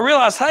Word that I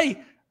realized,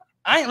 hey,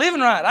 I ain't living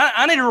right.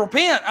 I need to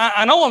repent.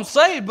 I know I'm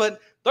saved, but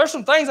there's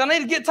some things I need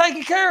to get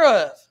taken care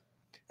of.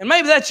 And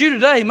maybe that's you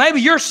today.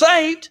 Maybe you're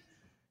saved.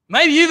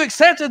 Maybe you've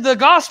accepted the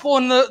gospel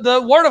and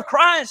the Word of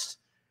Christ.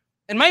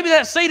 And maybe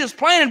that seed is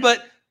planted,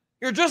 but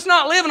you're just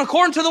not living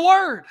according to the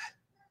Word.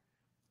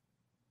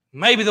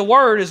 Maybe the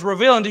Word is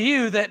revealing to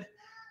you that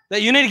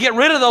you need to get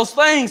rid of those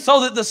things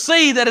so that the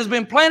seed that has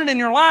been planted in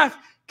your life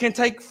can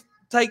take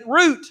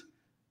root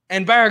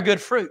and bear good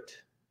fruit.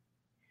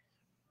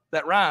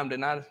 That rhymed,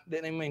 and I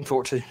didn't even mean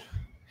for it to.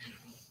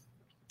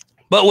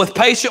 But with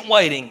patient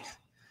waiting.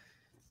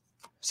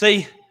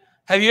 See,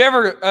 have you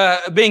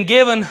ever been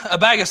given a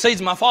bag of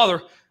seeds? My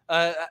father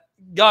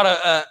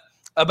got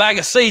a bag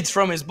of seeds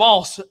from his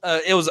boss.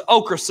 It was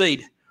okra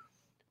seed.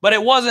 But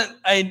it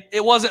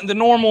wasn't the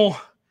normal,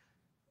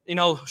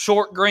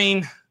 short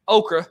green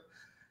okra.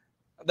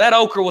 That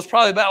okra was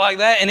probably about like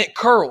that, and it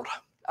curled.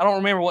 I don't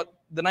remember what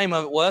the name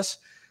of it was.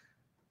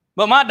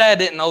 But my dad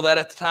didn't know that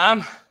at the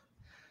time.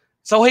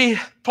 So he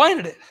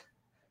planted it.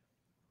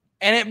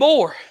 And it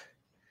bore.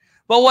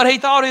 But what he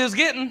thought he was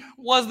getting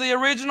was the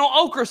original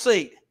okra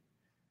seed.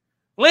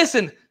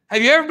 Listen,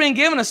 have you ever been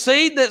given a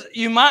seed that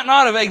you might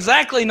not have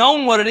exactly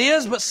known what it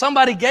is, but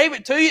somebody gave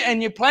it to you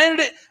and you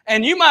planted it,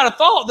 and you might have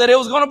thought that it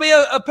was going to be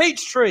a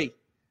peach tree.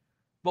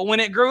 But when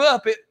it grew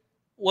up, it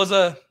was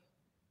a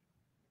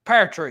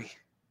pear tree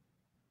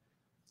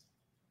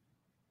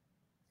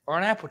or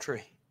an apple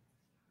tree.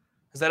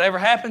 Has that ever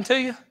happened to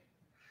you?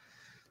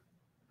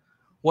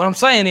 What I'm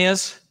saying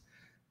is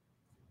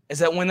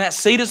that when that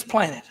seed is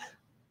planted,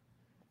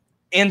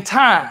 in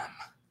time,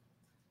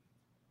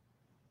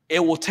 it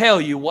will tell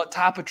you what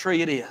type of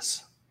tree it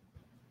is.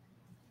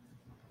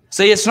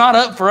 See, it's not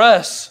up for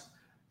us,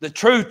 the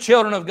true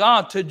children of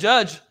God, to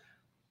judge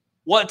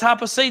what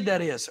type of seed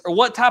that is or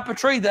what type of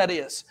tree that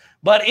is.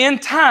 But in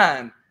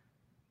time,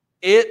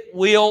 it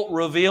will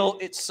reveal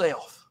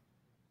itself.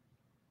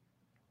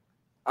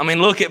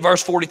 Look at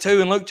verse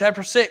 42 in Luke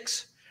chapter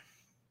 6.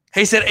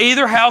 He said,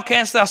 either how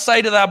canst thou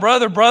say to thy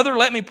brother, brother,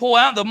 let me pull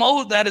out the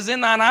mote that is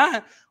in thine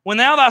eye, when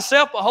thou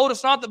thyself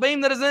beholdest not the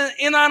beam that is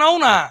in thine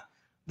own eye?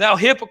 Thou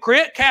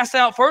hypocrite, cast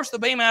out first the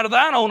beam out of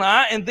thine own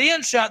eye, and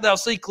then shalt thou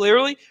see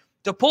clearly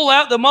to pull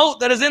out the mote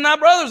that is in thy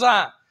brother's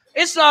eye.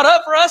 It's not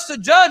up for us to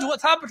judge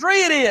what type of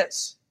tree it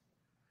is,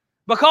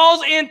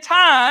 because in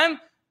time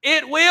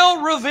it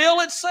will reveal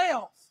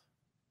itself.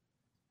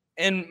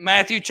 In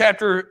Matthew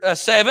chapter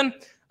 7,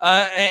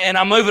 and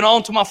I'm moving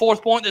on to my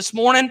fourth point this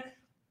morning,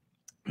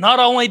 not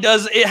only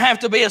does it have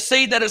to be a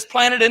seed that is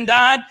planted and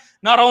died,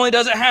 not only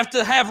does it have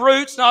to have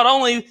roots, not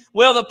only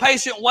will the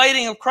patient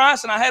waiting of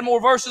Christ, and I had more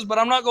verses, but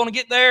I'm not going to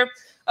get there.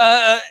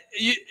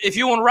 If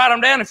you want to write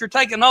them down, if you're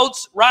taking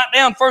notes, write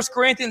down 1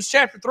 Corinthians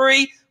chapter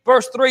 3,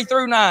 verse 3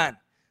 through 9.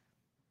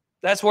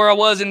 That's where I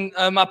was in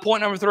my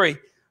point number 3.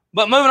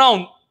 But moving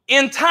on,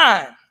 in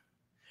time,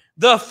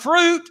 the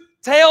fruit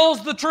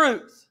tells the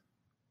truth.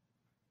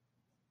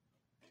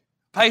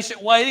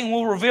 Patient waiting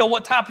will reveal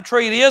what type of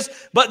tree it is,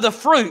 but the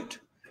fruit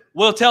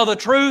will tell the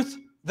truth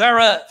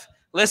thereof.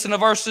 Listen to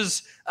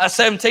verses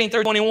 17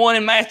 through 21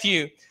 in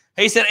Matthew.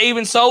 He said,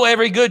 even so,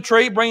 every good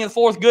tree bringeth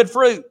forth good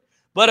fruit,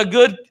 but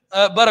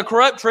a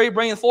corrupt tree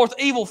bringeth forth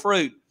evil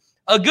fruit.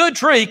 A good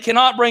tree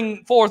cannot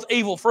bring forth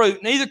evil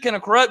fruit, neither can a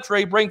corrupt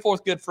tree bring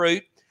forth good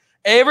fruit.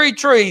 Every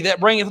tree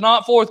that bringeth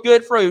not forth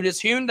good fruit is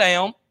hewn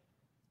down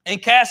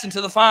and cast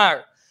into the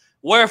fire.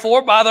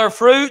 Wherefore, by their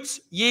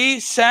fruits ye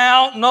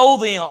shall know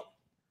them.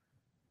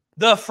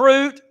 The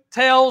fruit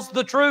tells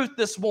the truth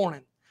this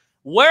morning.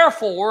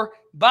 Wherefore,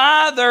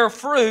 by their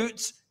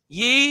fruits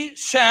ye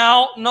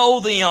shall know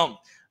them.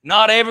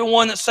 Not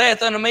everyone that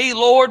saith unto me,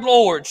 Lord,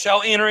 Lord,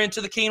 shall enter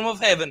into the kingdom of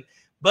heaven,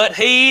 but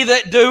he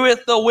that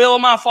doeth the will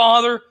of my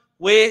Father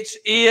which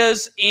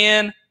is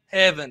in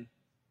heaven.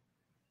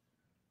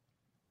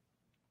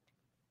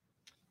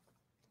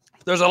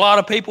 There's a lot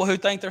of people who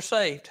think they're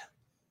saved,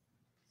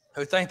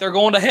 who think they're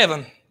going to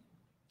heaven.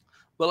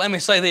 But let me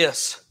say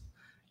this.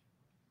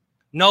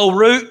 No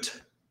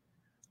root,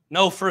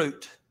 no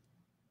fruit.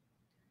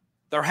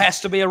 There has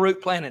to be a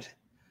root planted.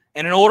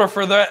 And in order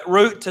for that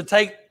root to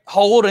take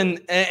hold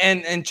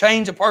and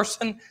change a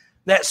person,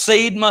 that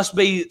seed must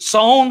be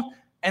sown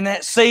and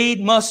that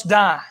seed must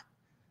die.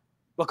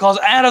 Because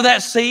out of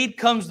that seed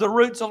comes the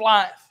roots of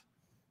life.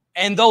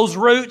 And those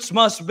roots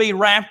must be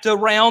wrapped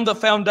around the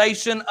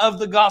foundation of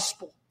the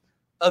gospel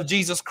of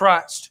Jesus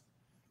Christ.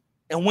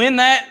 And when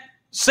that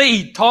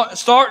seed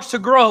starts to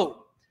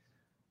grow,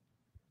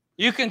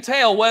 you can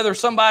tell whether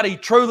somebody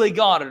truly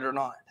got it or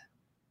not.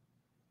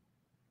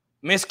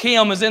 Miss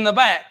Kim is in the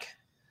back.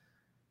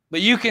 But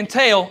you can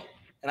tell,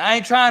 and I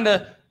ain't trying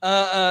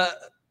to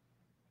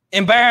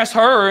embarrass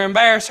her or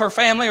embarrass her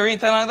family or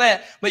anything like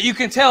that, but you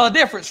can tell a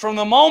difference from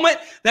the moment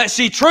that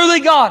she truly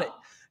got it.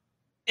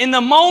 In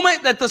the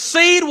moment that the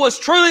seed was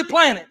truly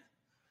planted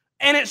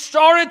and it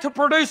started to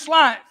produce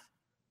life,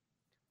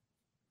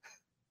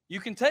 you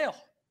can tell.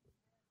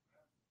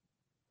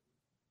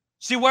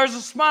 She wears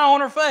a smile on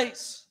her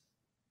face.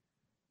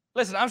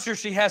 Listen, I'm sure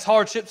she has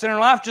hardships in her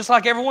life just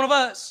like every one of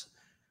us.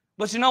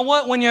 But you know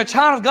what? When you're a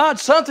child of God,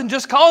 something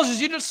just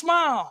causes you to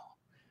smile,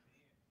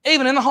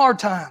 even in the hard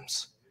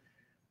times.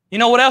 You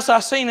know what else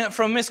I've seen it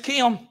from Miss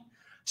Kim?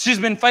 She's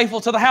been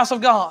faithful to the house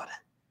of God.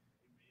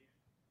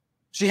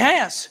 She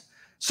has.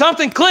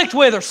 Something clicked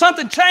with her.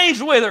 Something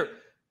changed with her.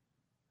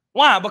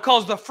 Why?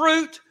 Because the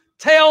fruit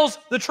tells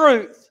the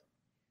truth.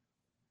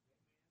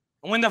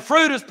 And when the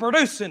fruit is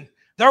producing,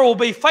 there will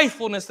be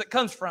faithfulness that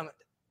comes from it.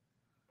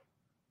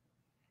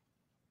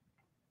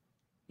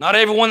 Not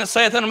everyone that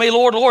saith unto me,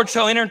 Lord, Lord,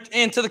 shall enter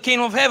into the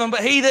kingdom of heaven,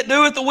 but he that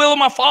doeth the will of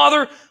my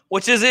Father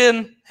which is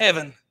in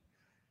heaven.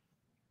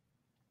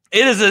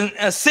 It is an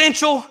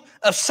essential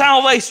of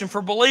salvation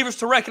for believers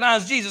to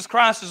recognize Jesus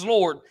Christ as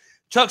Lord.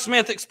 Chuck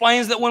Smith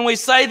explains that when we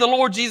say the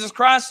Lord Jesus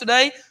Christ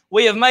today,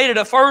 we have made it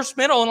a first,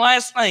 middle, and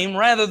last name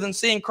rather than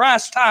seeing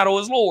Christ's title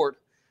as Lord.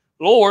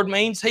 Lord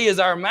means He is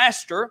our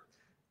master,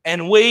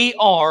 and we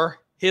are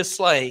His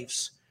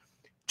slaves.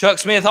 Chuck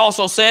Smith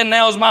also said,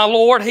 now as my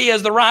Lord, He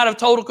has the right of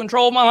total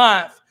control of my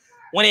life.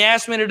 When He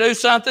asks me to do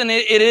something,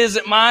 it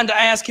isn't mine to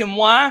ask Him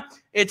why.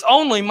 It's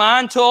only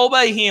mine to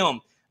obey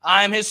Him.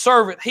 I am His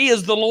servant. He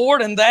is the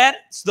Lord, and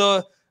that's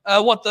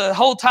what the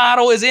whole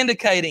title is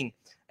indicating.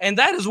 And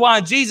that is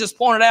why Jesus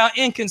pointed out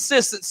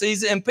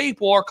inconsistencies, and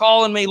people are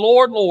calling me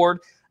Lord, Lord,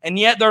 and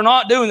yet they're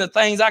not doing the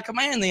things I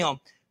command them.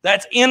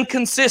 That's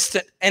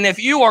inconsistent. And if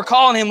you are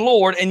calling Him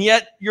Lord, and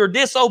yet you're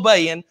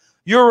disobeying,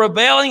 you're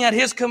rebelling at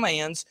His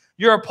commands,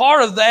 you're a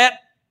part of that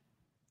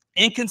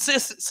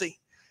inconsistency.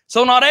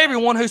 So not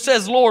everyone who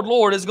says, Lord,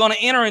 Lord, is going to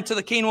enter into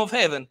the kingdom of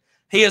heaven.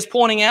 He is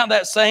pointing out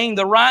that saying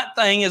the right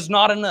thing is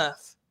not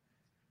enough.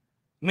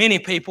 Many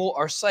people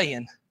are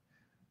saying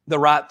the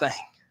right thing.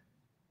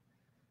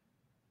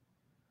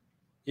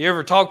 You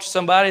ever talk to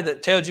somebody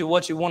that tells you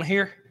what you want to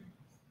hear?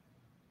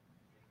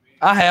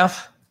 I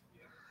have.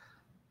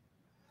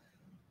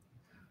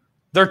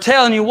 They're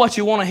telling you what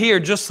you want to hear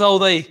just so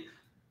they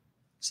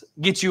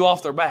get you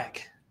off their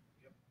back.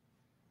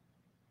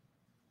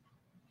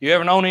 You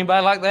ever known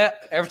anybody like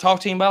that? Ever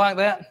talked to anybody like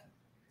that?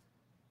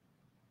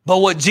 But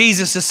what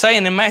Jesus is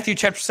saying in Matthew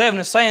chapter 7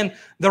 is saying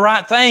the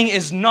right thing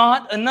is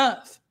not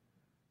enough.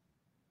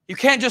 You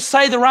can't just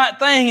say the right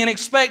thing and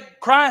expect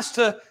Christ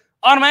to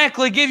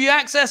automatically give you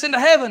access into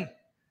heaven.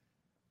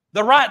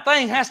 The right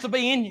thing has to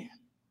be in you.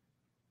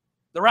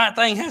 The right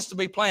thing has to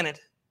be planted.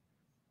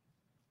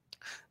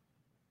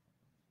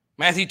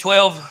 Matthew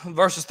 12,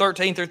 verses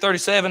 13 through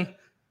 37.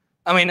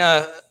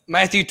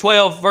 Matthew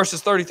 12,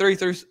 verses 33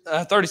 through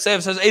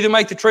 37 says, either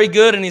make the tree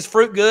good and his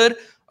fruit good,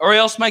 or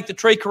else make the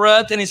tree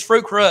corrupt and his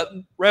fruit corrupt.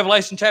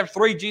 Revelation chapter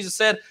 3, Jesus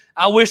said,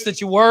 I wish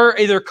that you were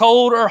either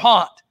cold or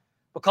hot,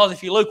 because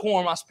if you're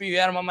lukewarm, I'll spew you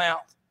out of my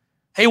mouth.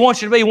 He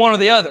wants you to be one or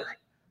the other.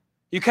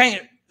 You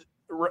can't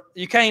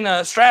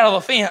straddle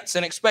the fence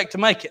and expect to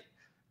make it,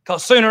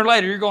 because sooner or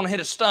later you're going to hit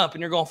a stump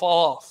and you're going to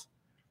fall off.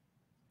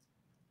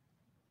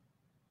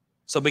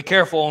 So be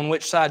careful on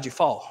which side you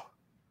fall.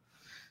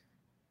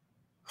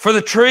 For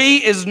the tree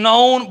is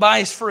known by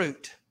his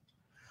fruit.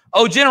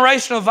 O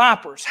generation of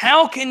vipers,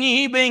 how can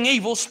ye, being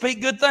evil,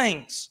 speak good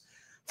things?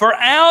 For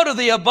out of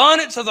the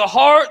abundance of the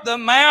heart the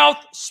mouth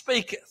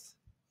speaketh.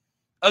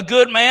 A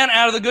good man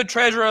out of the good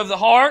treasure of the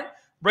heart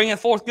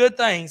bringeth forth good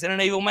things, and an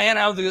evil man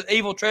out of the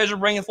evil treasure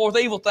bringeth forth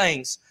evil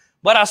things.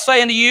 But I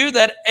say unto you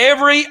that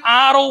every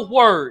idle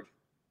word,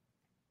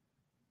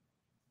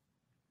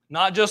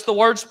 not just the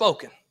word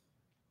spoken,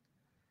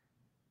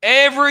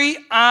 every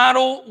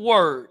idle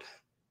word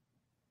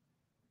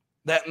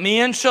that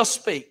men shall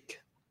speak,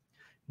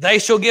 they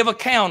shall give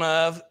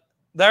account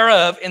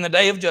thereof in the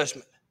day of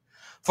judgment.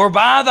 For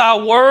by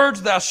thy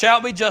words thou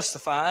shalt be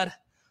justified,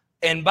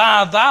 and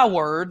by thy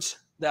words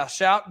thou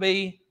shalt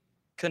be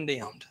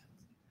condemned.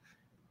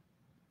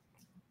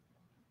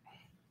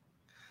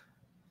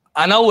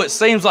 I know it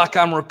seems like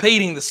I'm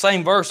repeating the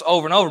same verse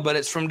over and over, but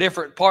it's from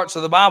different parts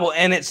of the Bible,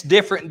 and it's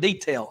different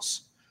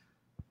details.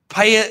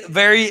 Pay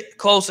very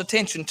close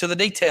attention to the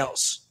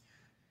details.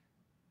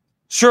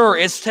 Sure,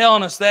 it's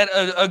telling us that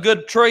a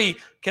good tree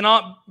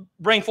cannot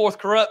bring forth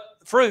corrupt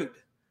fruit.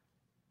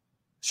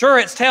 Sure,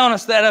 it's telling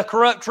us that a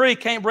corrupt tree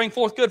can't bring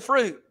forth good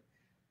fruit.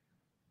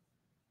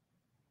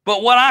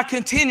 But what I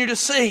continue to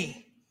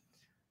see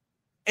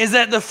is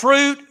that the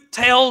fruit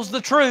tells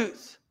the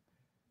truth.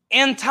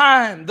 In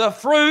time, the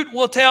fruit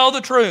will tell the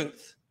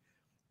truth.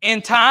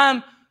 In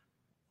time,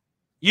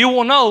 you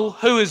will know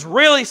who is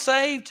really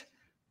saved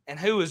and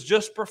who is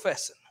just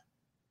professing.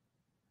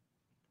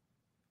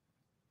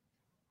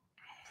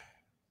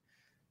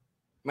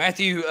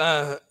 Matthew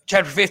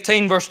chapter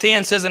 15, verse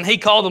 10 says, and he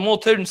called the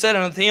multitude and said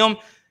unto them,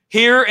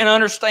 hear and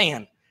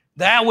understand.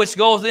 That which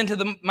goeth into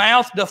the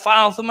mouth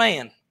defileth a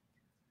man.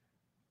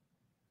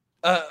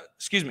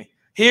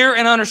 Hear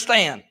and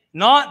understand.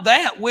 Not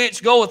that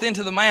which goeth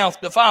into the mouth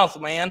defileth a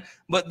man,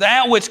 but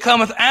that which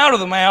cometh out of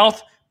the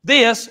mouth,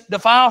 this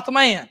defileth a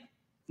man.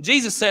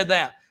 Jesus said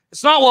that.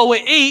 It's not what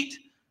we eat,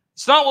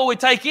 it's not what we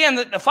take in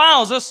that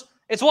defiles us,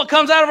 it's what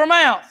comes out of our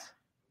mouth.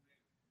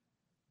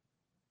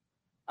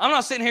 I'm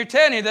not sitting here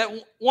telling you that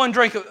one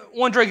drink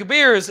of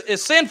beer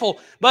is sinful,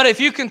 but if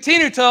you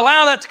continue to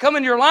allow that to come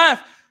into your life,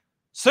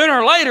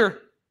 sooner or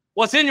later,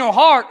 what's in your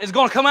heart is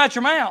going to come out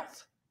your mouth.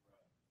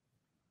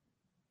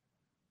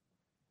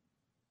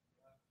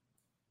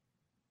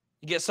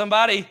 You get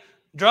somebody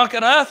drunk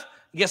enough,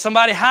 you get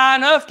somebody high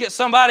enough, get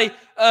somebody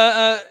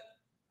out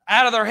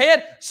of their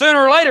head, sooner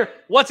or later,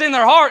 what's in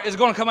their heart is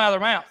going to come out of their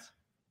mouth.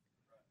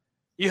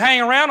 You hang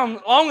around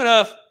them long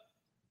enough,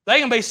 they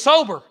can be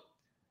sober.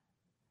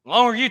 The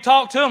longer you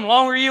talk to them, the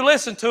longer you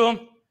listen to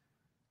them,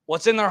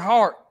 what's in their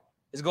heart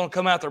is going to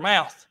come out their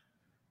mouth.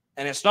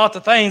 And it's not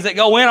the things that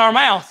go in our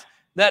mouth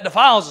that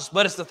defiles us,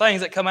 but it's the things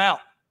that come out.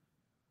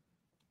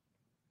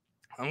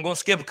 I'm going to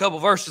skip a couple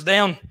verses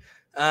down.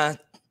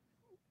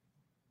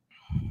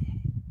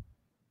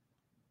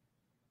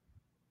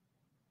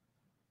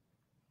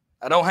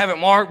 I don't have it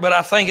marked, but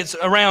I think it's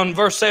around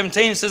verse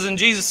 17. It says, and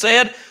Jesus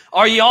said,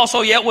 are ye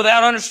also yet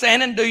without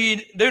understanding?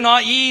 Do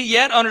not ye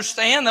yet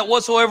understand that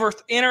whatsoever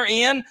enter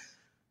in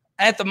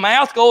at the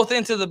mouth goeth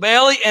into the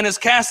belly, and is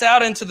cast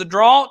out into the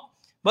draught?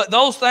 But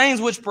those things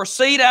which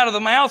proceed out of the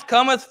mouth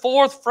cometh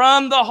forth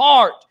from the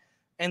heart,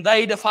 and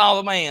they defile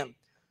the man.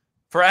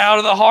 For out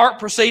of the heart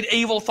proceed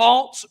evil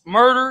thoughts,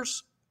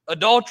 murders,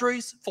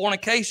 adulteries,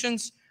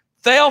 fornications,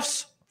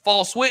 thefts,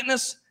 false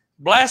witness,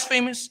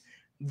 blasphemies.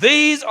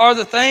 These are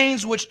the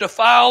things which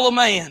defile a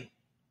man,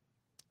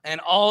 and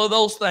all of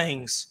those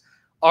things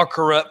are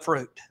corrupt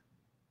fruit.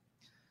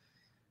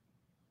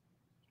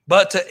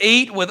 But to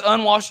eat with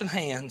unwashed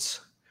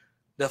hands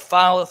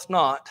defileth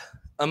not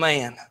a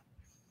man.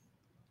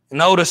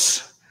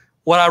 Notice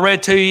what I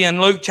read to you in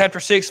Luke chapter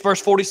 6,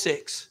 verse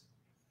 46.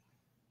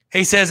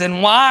 He says,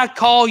 and why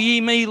call ye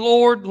me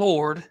Lord,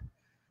 Lord,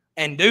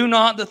 and do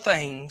not the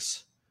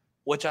things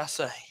which I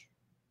say?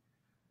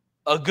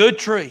 A good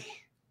tree,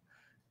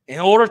 in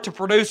order to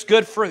produce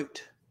good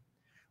fruit,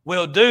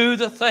 will do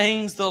the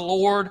things the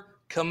Lord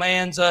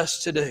commands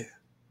us to do.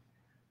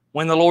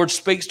 When the Lord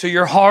speaks to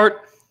your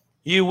heart,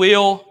 you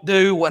will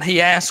do what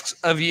He asks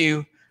of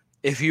you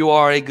if you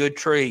are a good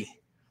tree.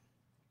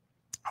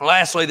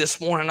 Lastly,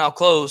 this morning, I'll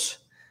close.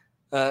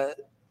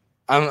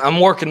 I'm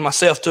working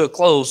myself to a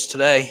close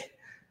today.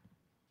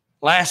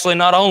 Lastly,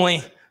 not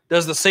only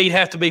does the seed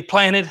have to be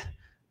planted,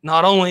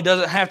 not only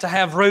does it have to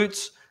have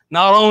roots,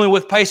 not only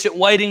with patient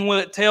waiting will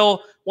it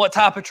tell what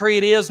type of tree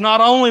it is, not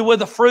only will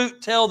the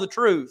fruit tell the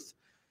truth,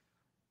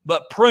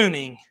 but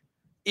pruning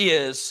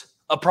is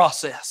a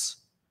process.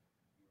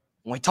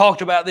 We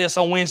talked about this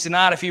on Wednesday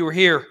night if you were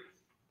here.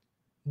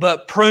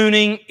 But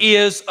pruning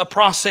is a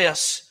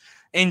process.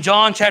 In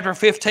John chapter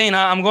 15,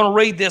 I'm going to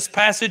read this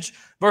passage,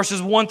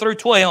 verses 1 through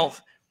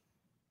 12.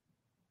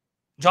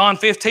 John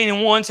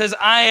 15:1 says,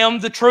 I am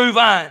the true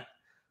vine.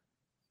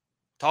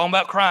 Talking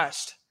about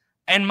Christ.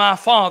 And my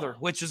Father,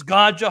 which is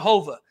God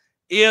Jehovah,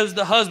 is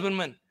the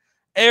husbandman.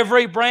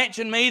 Every branch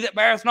in me that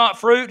beareth not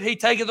fruit, He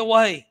taketh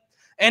away.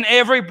 And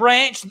every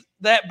branch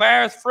that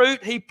beareth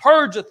fruit, He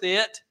purgeth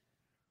it,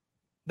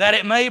 that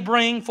it may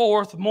bring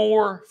forth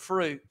more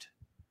fruit.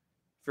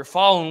 If you're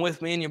following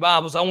with me in your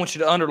Bibles, I want you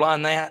to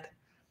underline that.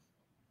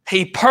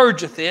 He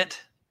purgeth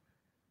it,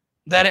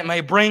 that it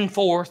may bring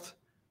forth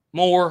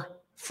more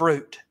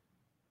fruit.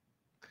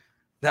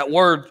 That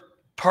word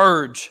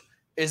purge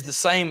is the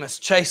same as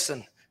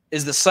chasten,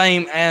 is the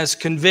same as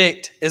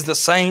convict, is the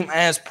same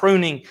as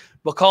pruning,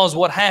 because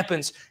what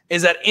happens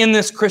is that in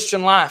this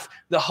Christian life,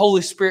 the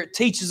Holy Spirit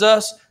teaches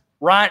us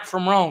right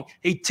from wrong.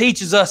 He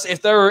teaches us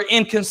if there are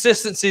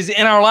inconsistencies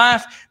in our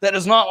life that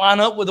does not line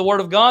up with the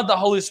Word of God, the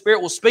Holy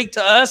Spirit will speak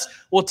to us,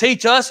 will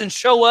teach us and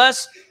show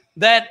us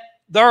that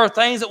there are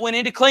things that we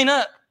need to clean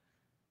up.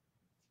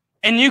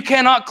 And you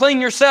cannot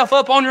clean yourself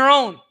up on your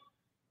own.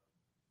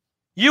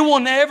 You will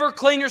never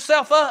clean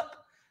yourself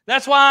up.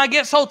 That's why I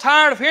get so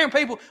tired of hearing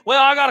people,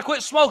 well, I got to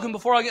quit smoking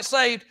before I get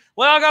saved.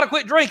 Well, I got to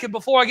quit drinking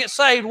before I get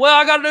saved. Well,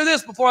 I got to do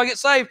this before I get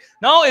saved.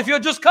 No, if you'll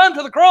just come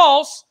to the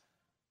cross,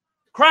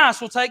 Christ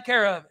will take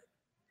care of it.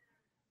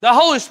 The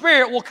Holy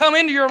Spirit will come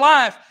into your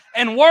life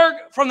and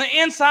work from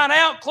the inside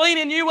out,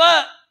 cleaning you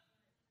up.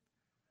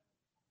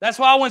 That's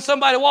why when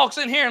somebody walks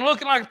in here and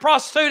looking like a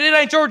prostitute, it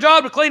ain't your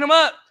job to clean them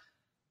up.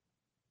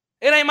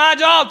 It ain't my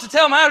job to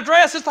tell them how to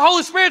dress. It's the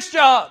Holy Spirit's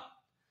job.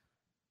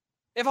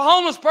 If a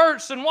homeless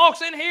person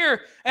walks in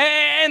here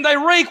and they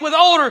reek with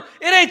odor,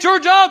 it ain't your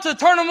job to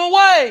turn them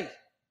away.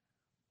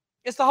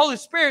 It's the Holy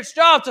Spirit's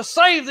job to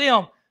save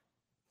them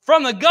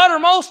from the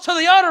guttermost to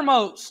the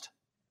uttermost.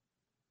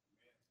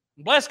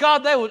 Bless God,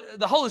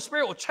 the Holy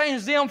Spirit will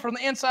change them from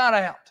the inside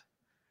out.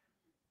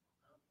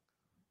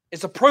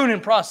 It's a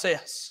pruning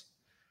process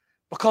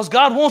because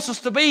God wants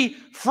us to be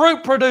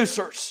fruit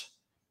producers.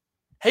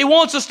 He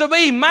wants us to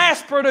be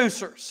mass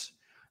producers.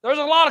 There's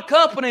a lot of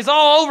companies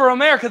all over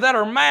America that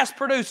are mass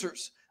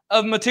producers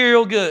of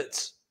material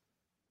goods,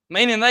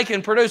 meaning they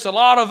can produce a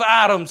lot of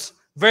items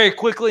very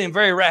quickly and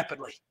very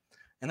rapidly.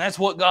 And that's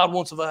what God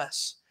wants of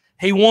us.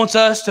 He wants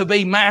us to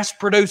be mass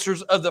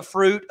producers of the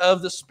fruit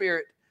of the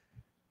Spirit.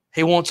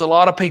 He wants a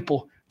lot of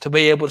people to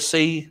be able to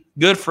see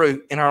good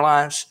fruit in our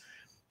lives.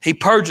 He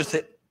purgeth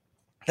it,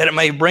 that it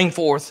may bring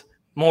forth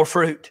more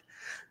fruit.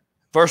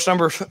 Verse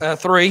number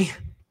 3.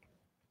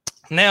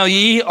 Now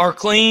ye are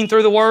clean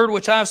through the word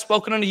which I have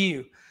spoken unto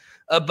you.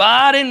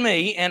 Abide in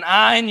me, and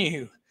I in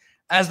you.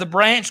 As the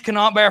branch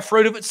cannot bear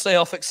fruit of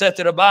itself, except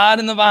it abide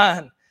in the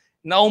vine,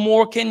 no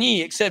more can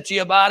ye, except ye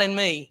abide in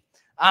me.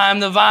 I am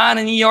the vine,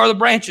 and ye are the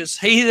branches.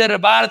 He that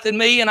abideth in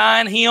me, and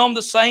I in him,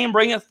 the same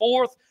bringeth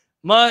forth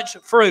much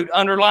fruit.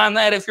 Underline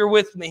that if you're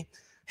with me.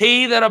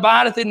 He that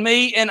abideth in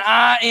me, and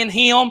I in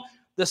him,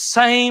 the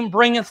same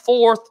bringeth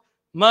forth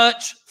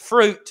much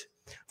fruit.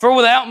 For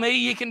without me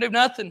ye can do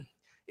nothing.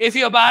 If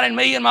you abide in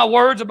me and my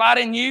words abide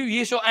in you,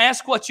 ye shall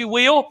ask what you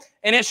will,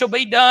 and it shall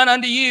be done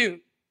unto you.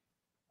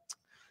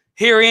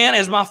 Herein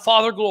is my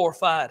Father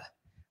glorified,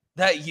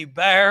 that you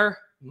bear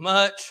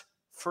much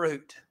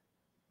fruit.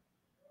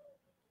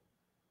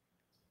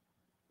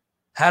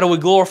 How do we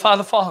glorify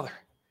the Father?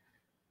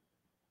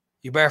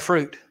 You bear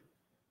fruit.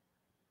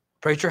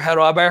 Preacher, how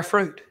do I bear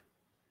fruit?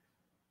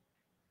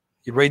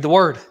 You read the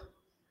Word.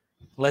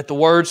 Let the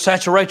Word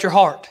saturate your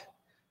heart.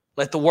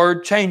 Let the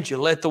Word change you.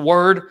 Let the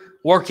Word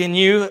work in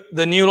you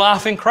the new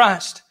life in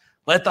Christ.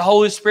 Let the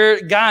Holy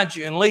Spirit guide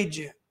you and lead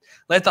you.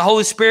 Let the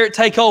Holy Spirit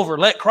take over.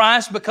 Let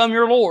Christ become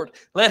your Lord.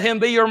 Let Him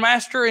be your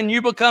master and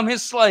you become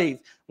His slave.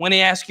 When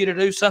He asks you to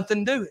do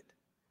something, do it.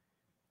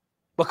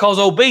 Because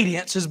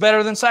obedience is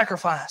better than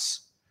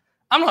sacrifice.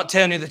 I'm not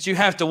telling you that you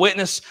have to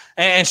witness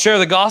and share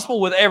the gospel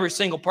with every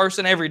single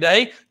person every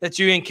day that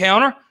you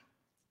encounter.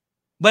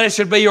 But it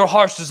should be your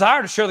heart's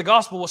desire to share the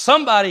gospel with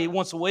somebody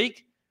once a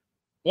week,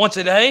 once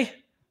a day,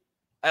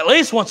 at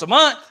least once a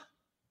month.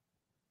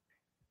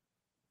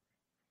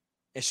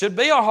 It should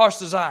be our heart's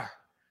desire.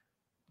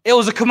 It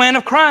was a command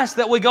of Christ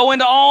that we go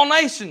into all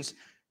nations,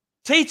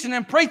 teaching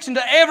and preaching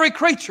to every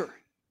creature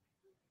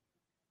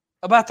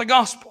about the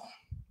gospel.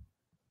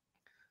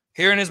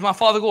 Herein is my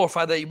Father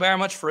glorified, that you bear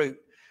much fruit.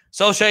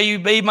 So shall you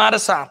be my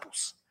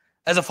disciples.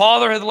 As a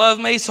Father hath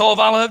loved me, so have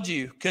I loved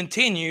you.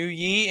 Continue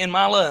ye in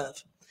my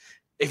love.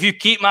 If you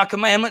keep my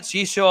commandments,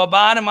 ye shall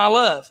abide in my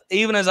love,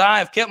 even as I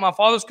have kept my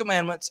Father's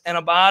commandments and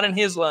abide in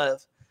His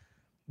love.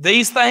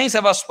 These things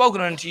have I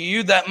spoken unto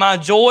you, that my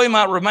joy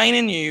might remain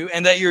in you,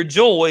 and that your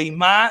joy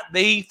might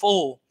be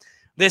full.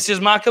 This is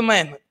my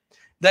commandment,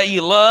 that ye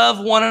love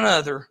one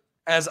another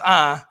as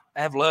I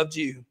have loved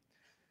you.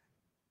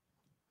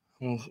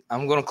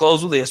 I'm going to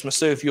close with this. Miss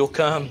Sue, if you'll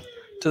come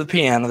to the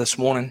piano this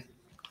morning.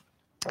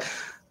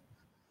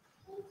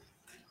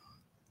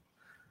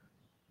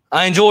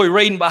 I enjoy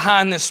reading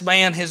behind this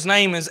man. His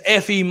name is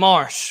F.E.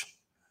 Marsh.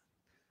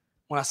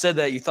 When I said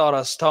that, you thought I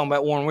was talking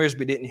about Warren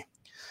Wiersbe, didn't you?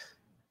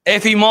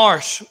 F.E.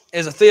 Marsh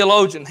is a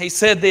theologian. He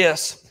said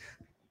this.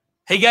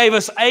 He gave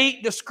us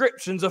 8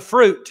 descriptions of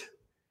fruit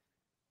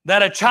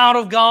that a child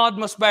of God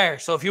must bear.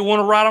 So if you want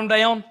to write them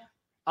down,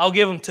 I'll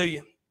give them to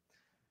you.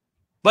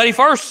 But he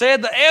first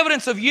said the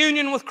evidence of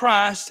union with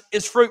Christ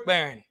is fruit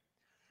bearing.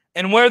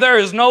 And where there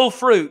is no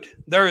fruit,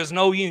 there is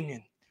no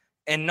union.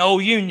 And no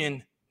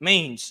union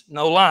means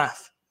no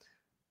life.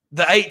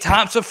 The 8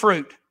 types of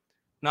fruit.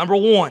 Number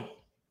 1,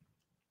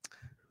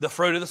 the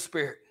fruit of the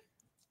Spirit.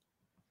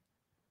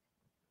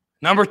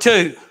 Number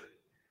 2,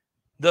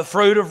 the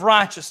fruit of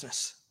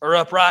righteousness or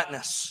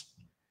uprightness.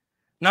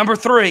 Number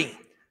 3,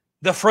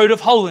 the fruit of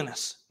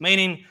holiness,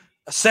 meaning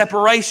a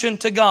separation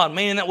to God,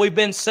 meaning that we've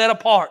been set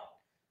apart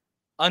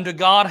unto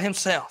God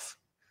Himself.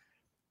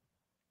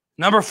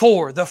 Number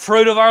 4, the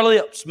fruit of our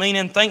lips,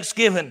 meaning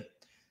thanksgiving.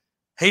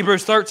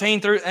 Hebrews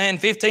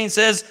 13:15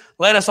 says,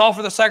 let us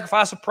offer the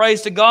sacrifice of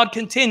praise to God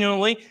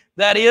continually.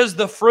 That is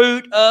the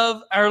fruit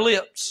of our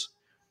lips.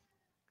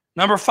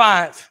 Number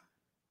 5,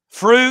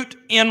 fruit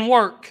in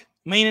work,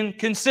 meaning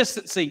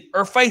consistency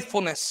or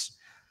faithfulness.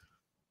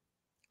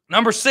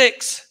 Number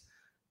 6,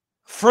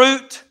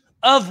 fruit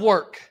of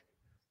work.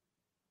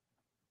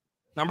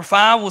 Number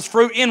 5 was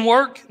fruit in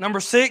work. Number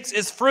 6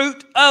 is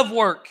fruit of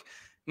work,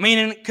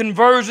 meaning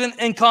conversion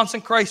and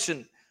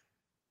consecration.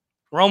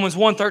 Romans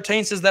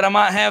 1:13 says that I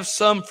might have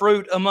some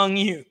fruit among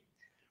you.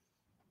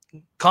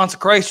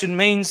 Consecration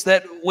means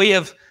that we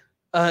have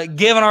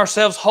given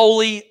ourselves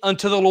wholly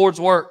unto the Lord's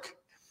work.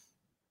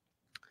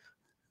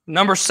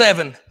 Number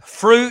 7,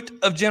 fruit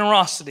of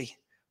generosity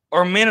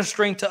or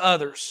ministering to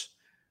others.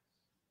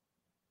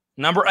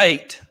 Number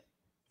 8,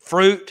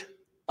 fruit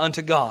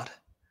unto God.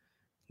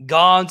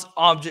 God's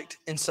object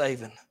in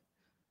saving.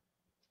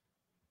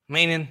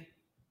 Meaning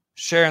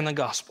sharing the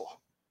gospel.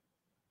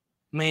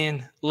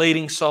 Meaning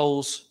leading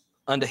souls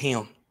unto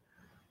Him.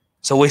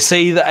 So we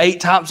see the 8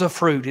 types of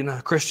fruit in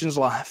a Christian's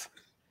life.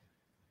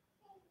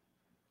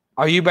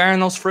 Are you bearing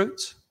those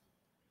fruits?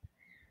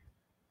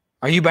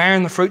 Are you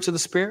bearing the fruits of the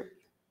Spirit?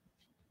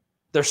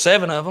 There's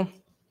 7 of them.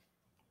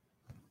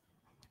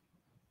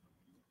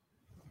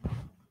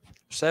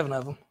 7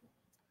 of them.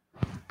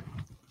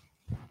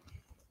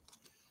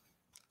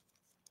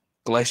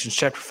 Galatians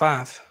chapter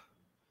 5.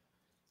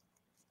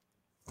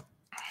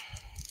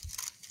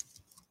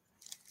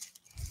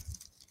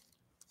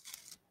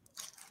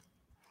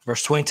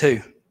 Verse 22.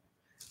 It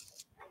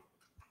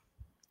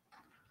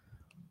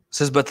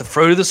says, but the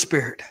fruit of the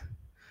Spirit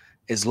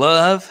is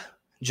love,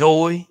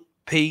 joy,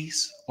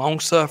 peace,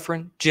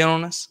 long-suffering,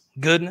 gentleness,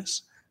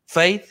 goodness,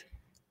 faith,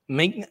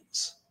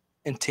 meekness,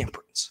 and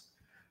temperance.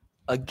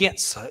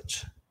 Against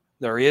such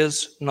there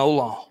is no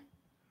law.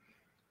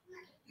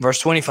 Verse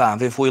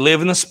 25, if we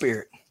live in the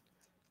Spirit,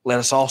 let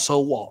us also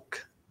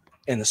walk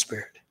in the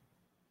Spirit.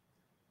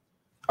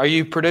 Are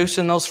you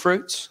producing those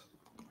fruits?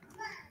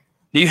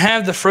 Do you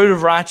have the fruit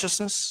of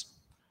righteousness?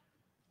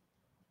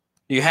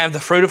 Do you have the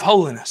fruit of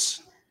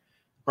holiness?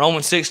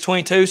 Romans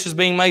 6:22 says,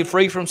 being made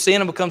free from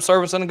sin and become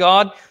servants unto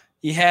God,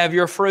 you have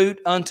your fruit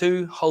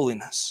unto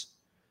holiness.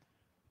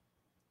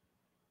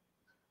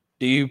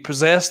 Do you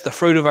possess the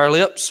fruit of our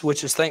lips,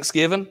 which is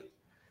thanksgiving?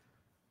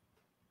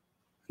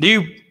 Do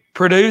you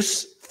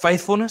produce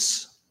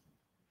faithfulness,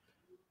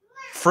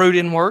 fruit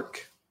in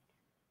work?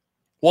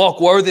 Walk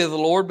worthy of the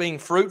Lord, being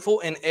fruitful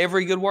in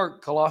every good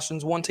work,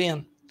 Colossians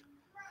 1:10.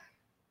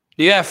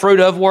 Do you have fruit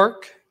of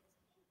work?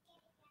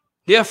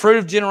 Do you have fruit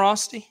of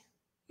generosity,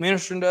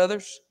 ministering to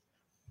others?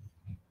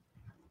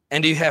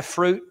 And do you have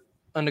fruit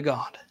unto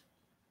God?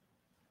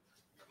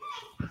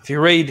 If you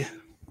read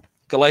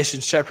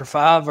Galatians chapter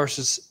 5,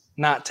 verses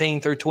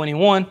 19 through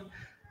 21,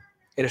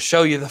 it'll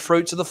show you the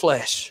fruits of the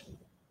flesh.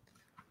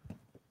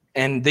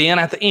 And then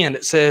at the end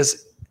it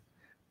says,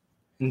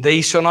 and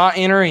these shall not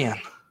enter in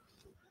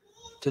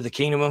to the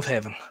kingdom of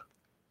heaven.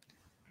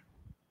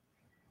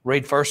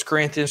 Read 1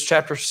 Corinthians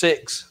chapter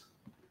 6,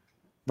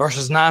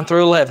 verses 9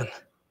 through 11.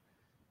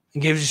 It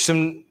gives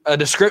you a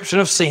description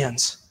of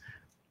sins.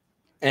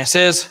 And it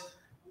says,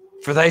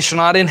 for they shall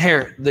not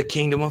inherit the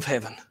kingdom of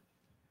heaven.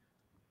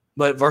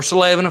 But verse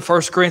 11 of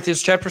 1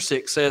 Corinthians chapter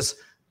 6 says,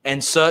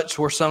 and such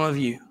were some of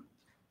you.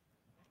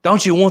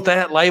 Don't you want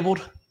that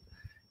labeled?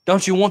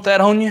 Don't you want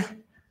that on you?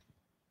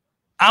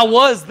 I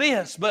was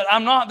this, but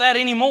I'm not that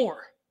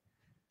anymore.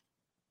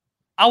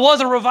 I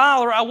was a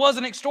reviler. I was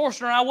an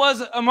extortioner. I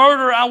was a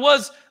murderer. I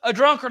was a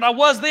drunkard. I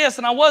was this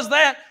and I was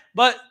that.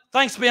 But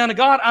thanks be unto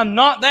God, I'm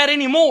not that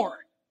anymore.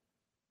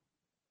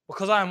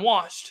 Because I am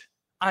washed.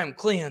 I am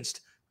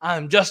cleansed. I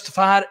am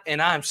justified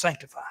and I am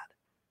sanctified.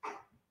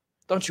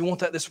 Don't you want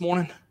that this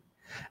morning?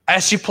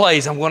 As she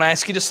plays, I'm going to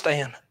ask you to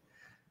stand.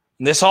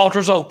 And this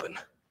altar's open.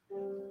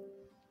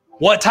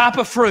 What type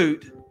of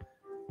fruit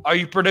are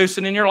you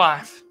producing in your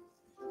life?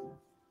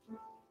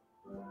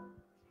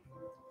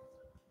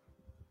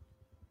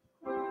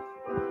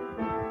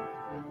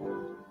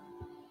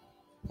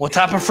 What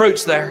type of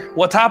fruit's there?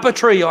 What type of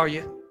tree are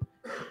you?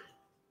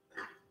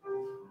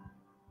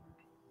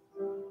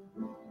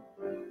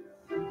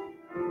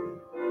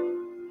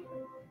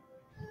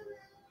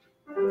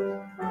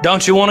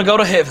 Don't you want to go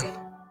to heaven?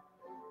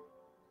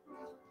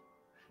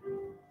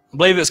 I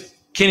believe it's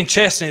Kenny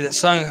Chesney that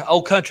sung an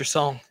old country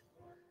song.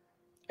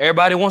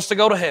 Everybody wants to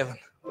go to heaven,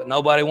 but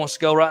nobody wants to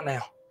go right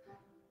now.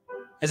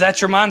 Is that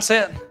your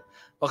mindset?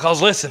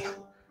 Because listen,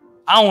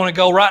 I want to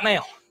go right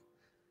now.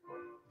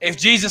 If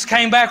Jesus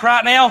came back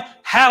right now,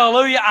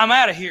 hallelujah, I'm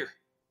out of here.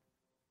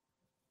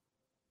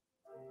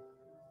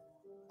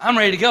 I'm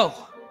ready to go.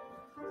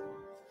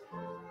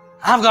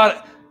 I've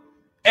got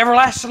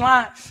everlasting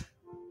life.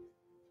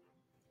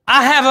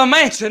 I have a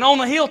mansion on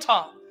the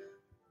hilltop.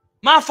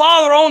 My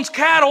Father owns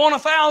cattle on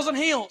 1,000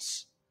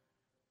 hills.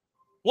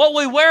 What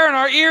we wear in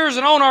our ears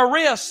and on our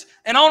wrists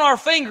and on our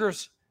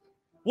fingers,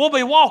 we'll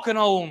be walking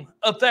on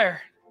up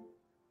there.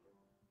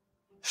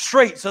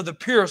 Streets of the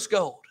purest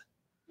gold.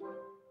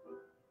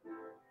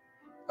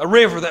 A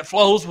river that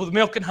flows with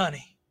milk and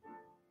honey.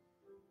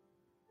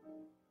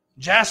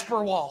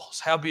 Jasper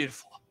walls, how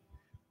beautiful.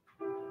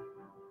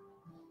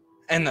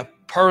 And the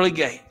pearly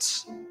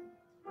gates.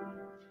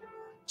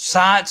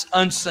 Sights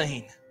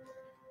unseen.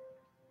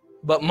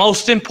 But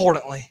most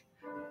importantly,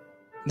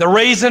 the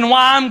reason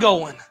why I'm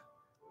going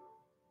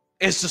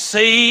is to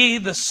see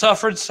the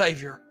suffered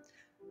Savior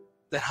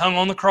that hung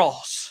on the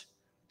cross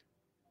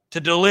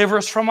to deliver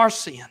us from our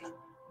sin,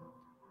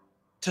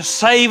 to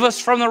save us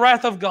from the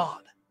wrath of God,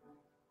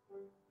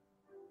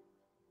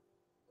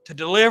 to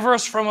deliver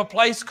us from a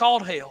place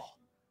called hell,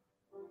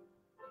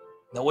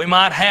 that we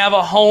might have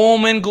a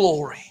home in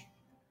glory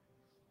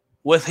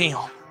with Him.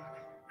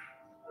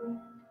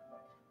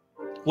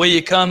 Will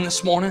you come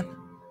this morning?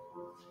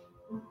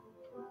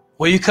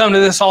 Will you come to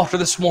this altar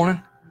this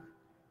morning?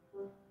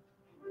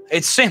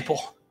 It's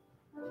simple.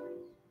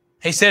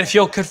 He said, if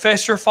you'll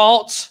confess your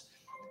faults,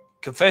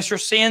 confess your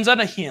sins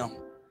unto Him,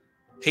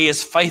 He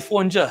is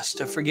faithful and just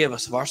to forgive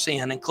us of our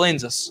sin and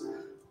cleanse us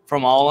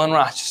from all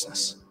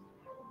unrighteousness.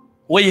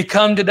 Will you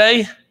come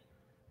today?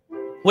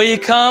 Will you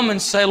come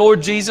and say,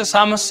 Lord Jesus,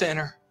 I'm a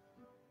sinner.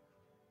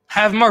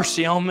 Have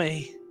mercy on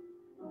me.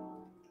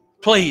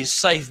 Please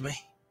save me.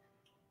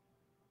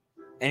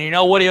 And you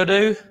know what He'll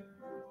do?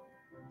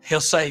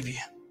 He'll save you.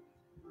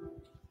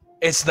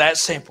 It's that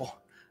simple.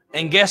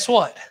 And guess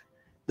what?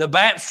 The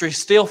baptistry's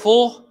still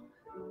full.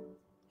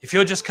 If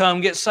you'll just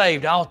come get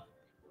saved, I'll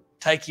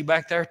take you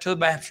back there to the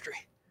baptistry.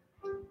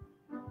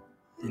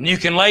 And you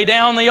can lay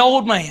down the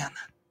old man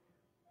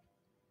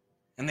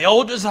and the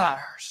old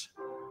desires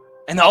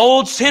and the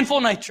old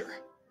sinful nature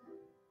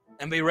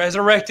and be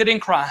resurrected in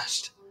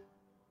Christ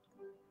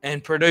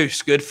and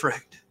produce good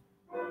fruit.